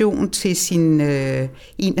relation til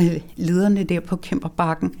en af lederne der på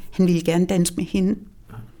Kæmperbakken. Han ville gerne danse med hende.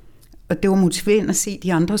 Og det var motiverende at se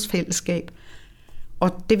de andres fællesskab.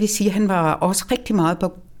 Og det vil sige, at han var også rigtig meget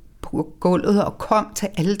på gulvet og kom til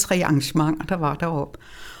alle 3 arrangementer, der var deroppe.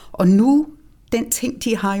 Og nu, den ting,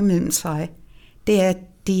 de har imellem sig, det er, at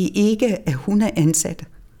det ikke at hun er ansat,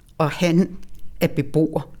 og han er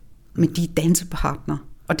beboer, men de er dansepartner.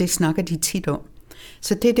 Og det snakker de tit om.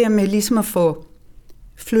 Så det der med ligesom at få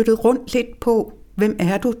flyttet rundt lidt på, hvem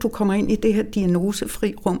er du? Du kommer ind i det her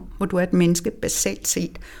diagnosefri rum, hvor du er et menneske basalt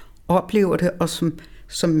set, oplever det, og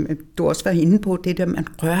som du også var inde på, det der, man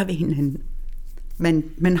rører ved hinanden.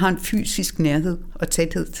 Man har en fysisk nærhed og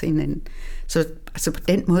tæthed til hinanden. Så altså på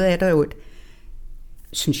den måde er der jo et,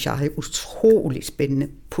 synes jeg, utrolig spændende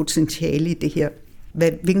potentiale i det her.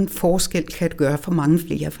 Hvilken forskel kan det gøre for mange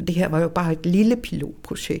flere? For det her var jo bare et lille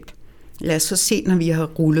pilotprojekt. Lad os så se, når vi har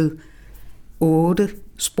rullet 8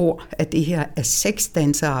 spor af det her af 6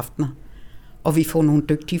 danseaftener, og vi får nogle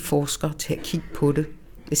dygtige forskere til at kigge på det.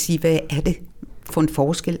 At sige, hvad er det for en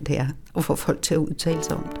forskel, det er, og få folk til at udtale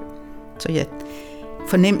sig om det. Så ja,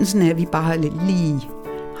 fornemmelsen er, at vi bare lige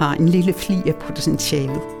har en lille fli af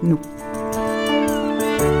potentialet nu.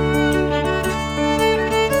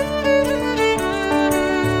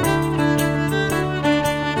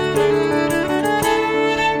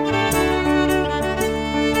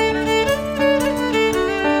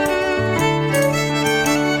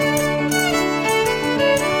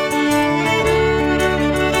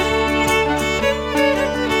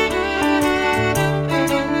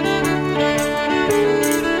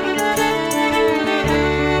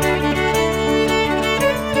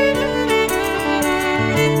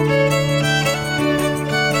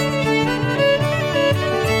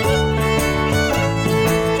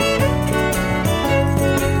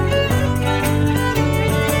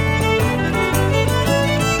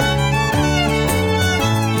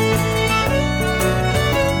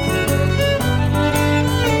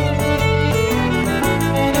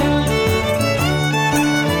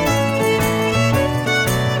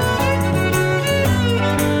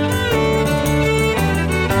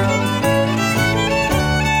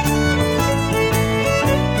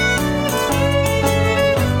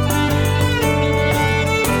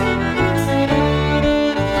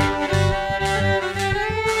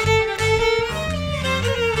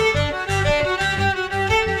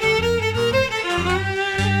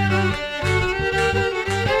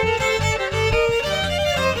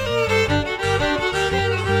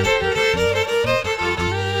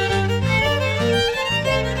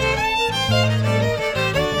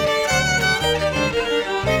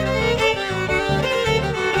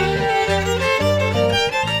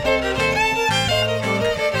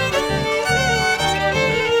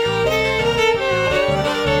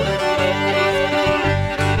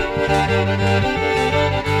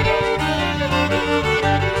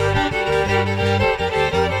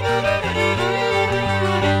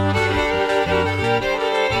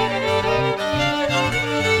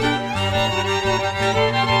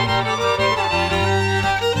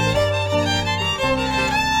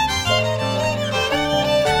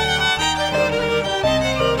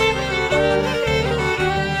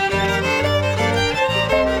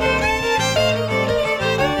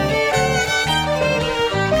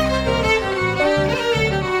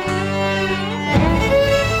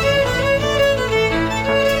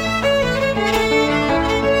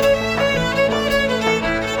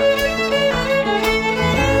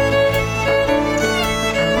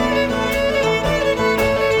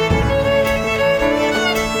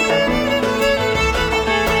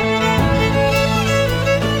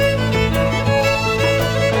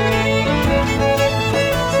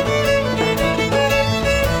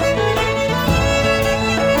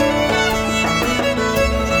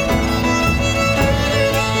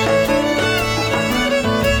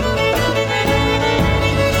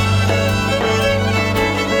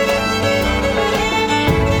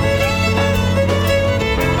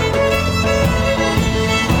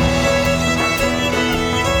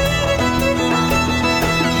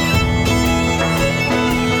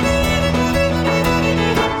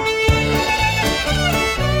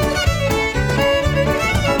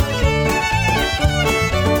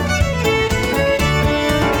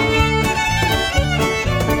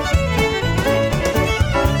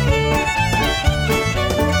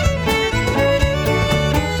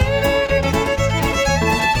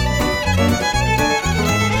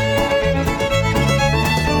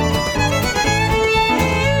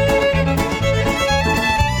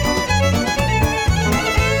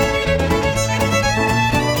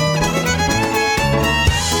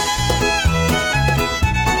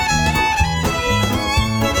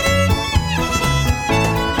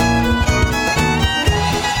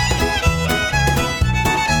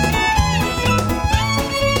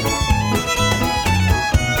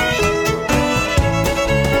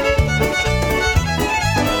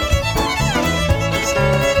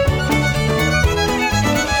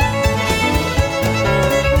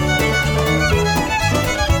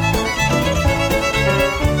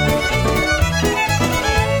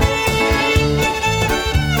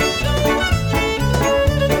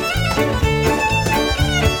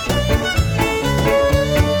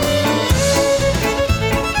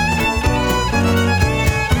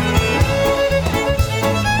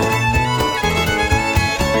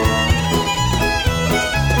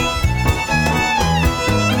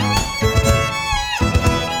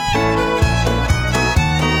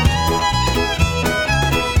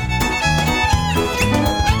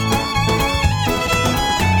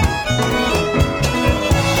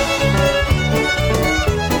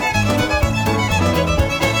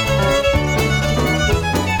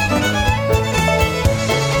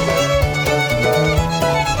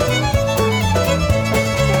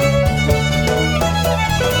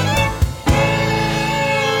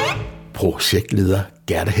 projektleder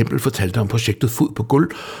Gerda Hempel fortalte om projektet Fod på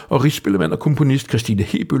gulv, og rigsspillemand og komponist Christine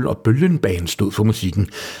Hebøl og Bølgen Band stod for musikken.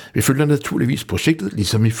 Vi følger naturligvis projektet,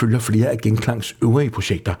 ligesom vi følger flere af Genklangs øvrige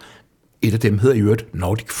projekter. Et af dem hedder i øvrigt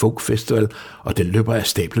Nordic Folk Festival, og den løber af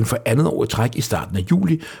stablen for andet år i træk i starten af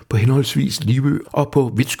juli på henholdsvis Livø og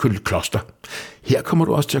på Vitskøl Kloster. Her kommer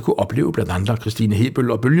du også til at kunne opleve blandt andre Christine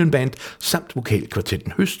Hebøl og Bølgen Band, samt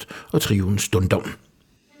vokalkvartetten Høst og trioen Stundom.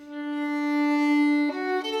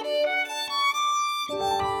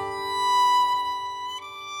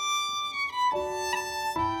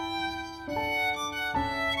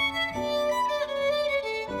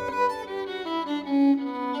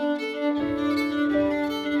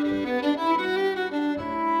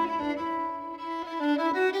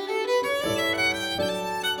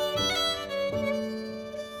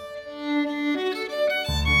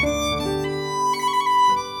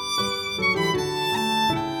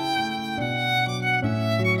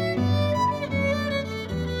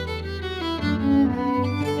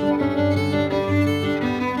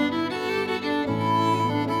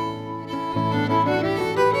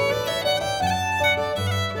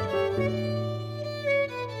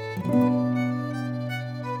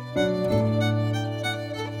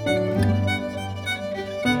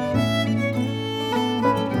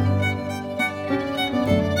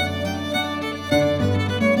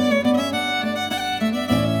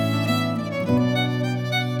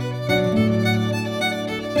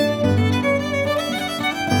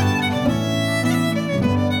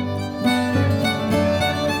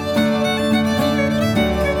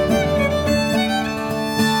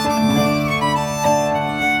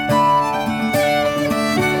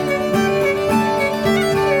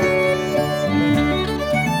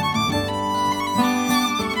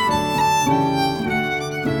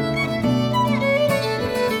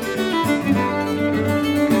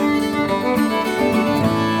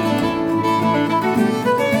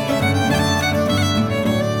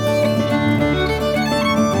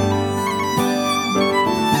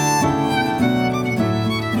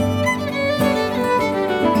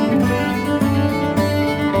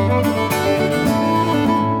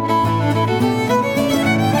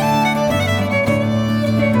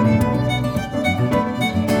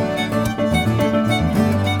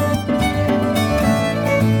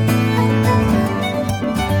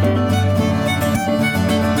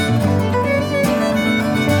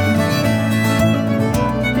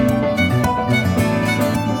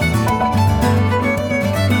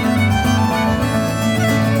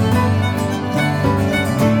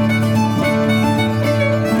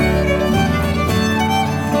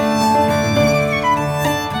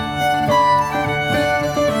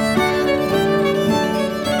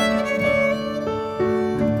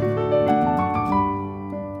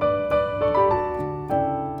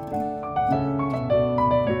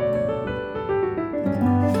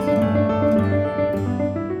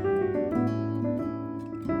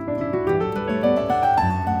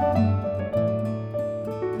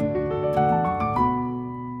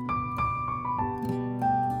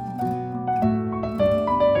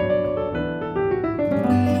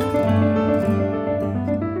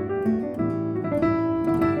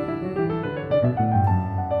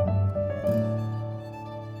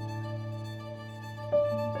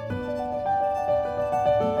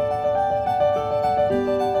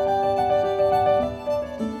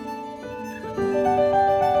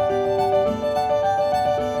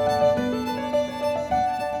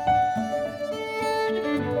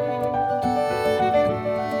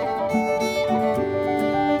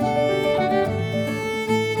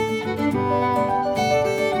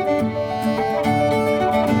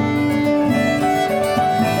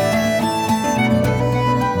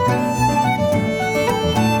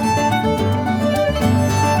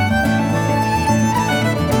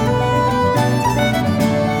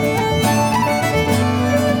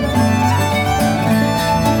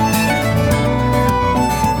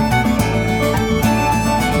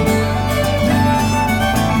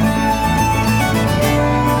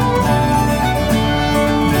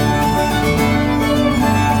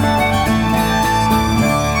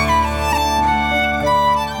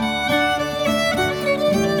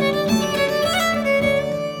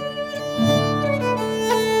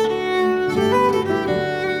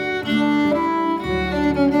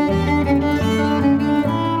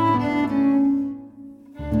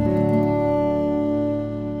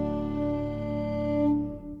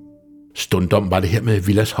 Stundom var det her med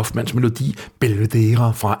Vilas Hoffmanns melodi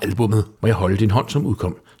Belvedere fra albummet Må jeg holde din hånd, som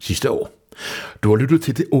udkom sidste år. Du har lyttet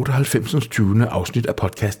til det 98. 20. afsnit af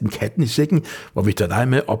podcasten Katten i Sækken, hvor vi tager dig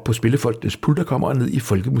med op på Spillefolkenes pulterkammer og ned i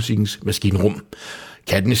folkemusikkens maskinrum.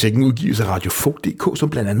 Katten i Sækken udgives af Radio Folk.dk, som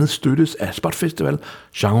blandt andet støttes af Spot Festival,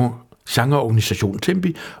 genreorganisationen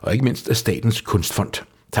Tempi og ikke mindst af Statens Kunstfond.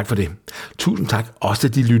 Tak for det. Tusind tak også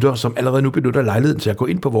til de lyttere, som allerede nu benytter lejligheden til at gå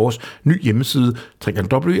ind på vores nye hjemmeside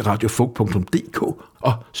www.radiofolk.dk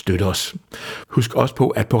og støtte os. Husk også på,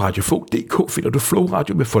 at på radiofolk.dk finder du Flow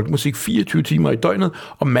Radio med folkemusik 24 timer i døgnet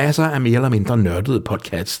og masser af mere eller mindre nørdede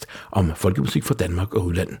podcast om folkemusik fra Danmark og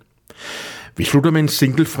udlandet. Vi slutter med en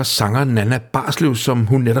single fra sanger Nanna Barslev, som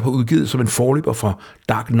hun netop har udgivet som en forløber fra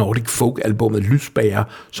Dark Nordic Folk-albummet Lysbager,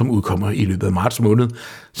 som udkommer i løbet af marts måned.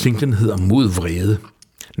 Singlen hedder Mod Vrede.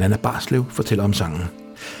 Nanna Barslev fortæller om sangen.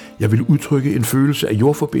 Jeg vil udtrykke en følelse af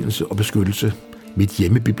jordforbindelse og beskyttelse. Mit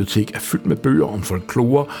hjemmebibliotek er fyldt med bøger om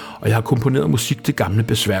folklore, og jeg har komponeret musik til gamle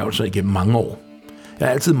besværgelser igennem mange år. Jeg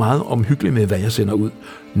er altid meget omhyggelig med, hvad jeg sender ud.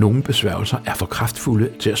 Nogle besværgelser er for kraftfulde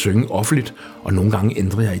til at synge offentligt, og nogle gange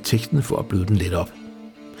ændrer jeg i teksten for at bløde den lidt op.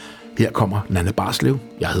 Her kommer Nanna Barslev.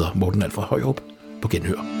 Jeg hedder Morten Alfred Højrup. På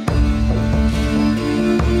genhør.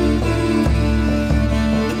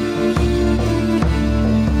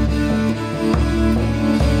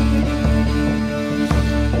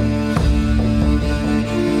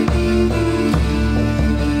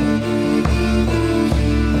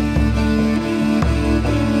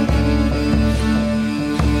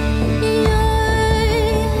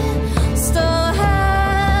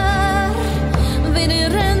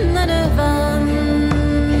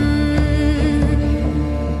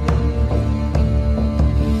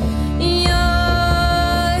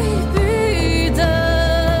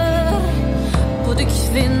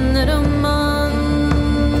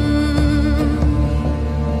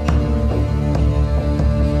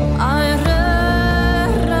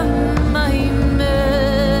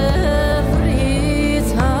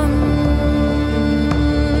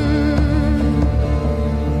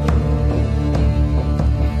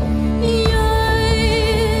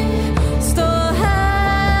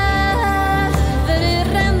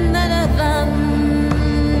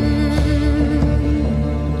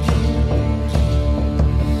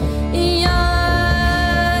 Yeah.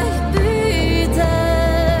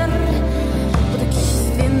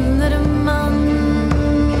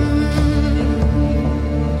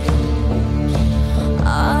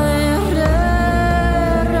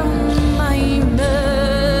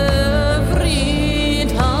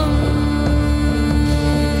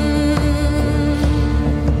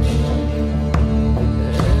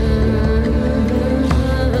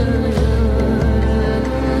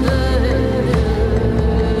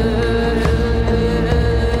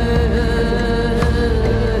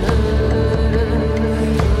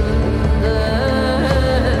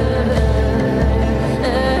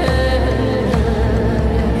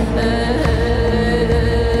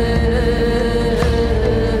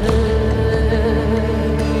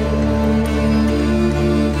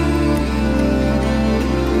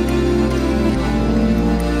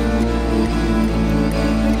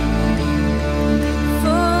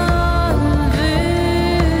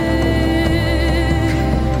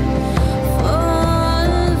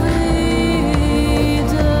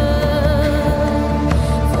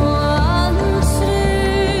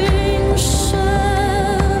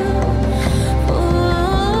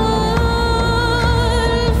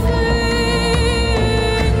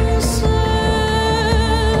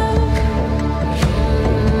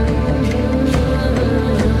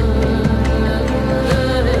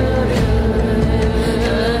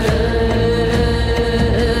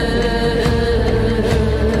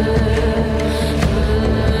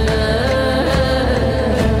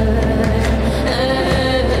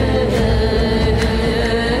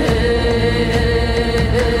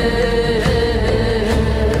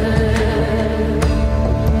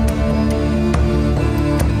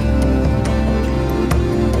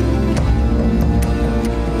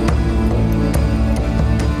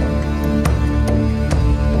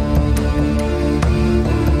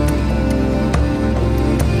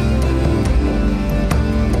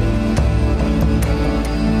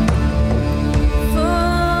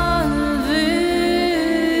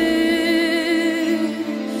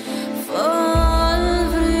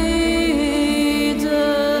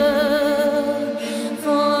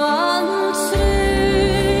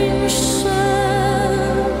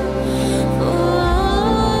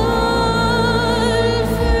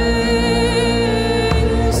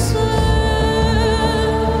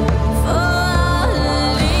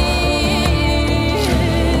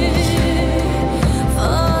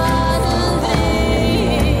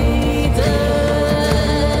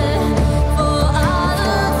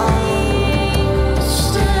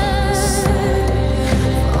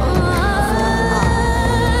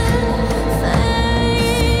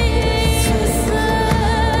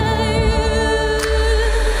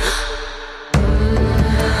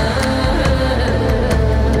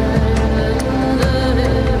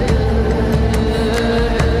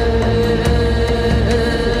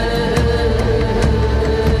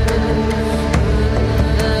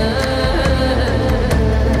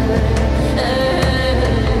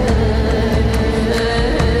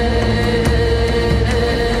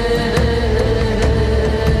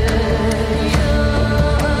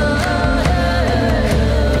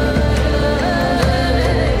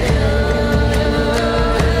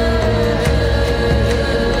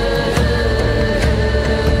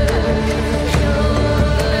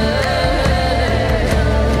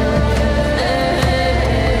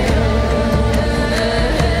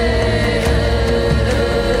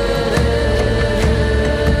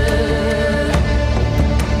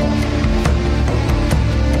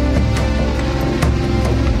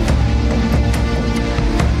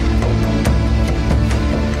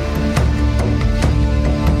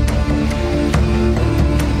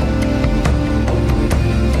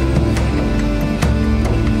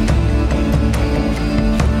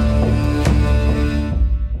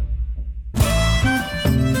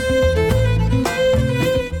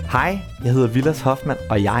 Jeg hedder Vilas Hoffmann,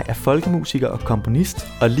 og jeg er folkemusiker og komponist.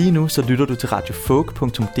 Og lige nu så lytter du til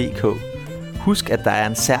radiofolk.dk. Husk, at der er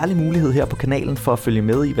en særlig mulighed her på kanalen for at følge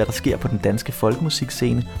med i, hvad der sker på den danske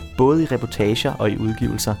folkemusikscene, både i reportager og i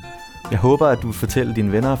udgivelser. Jeg håber, at du vil fortælle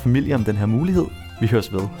dine venner og familie om den her mulighed. Vi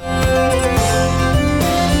høres ved.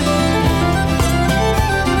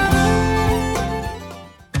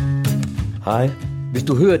 Hej. Hvis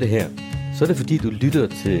du hører det her, så er det fordi, du lytter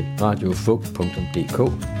til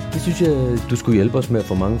radiofolk.dk. Det synes jeg, du skulle hjælpe os med at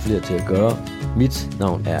få mange flere til at gøre. Mit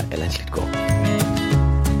navn er Allan Klitgaard.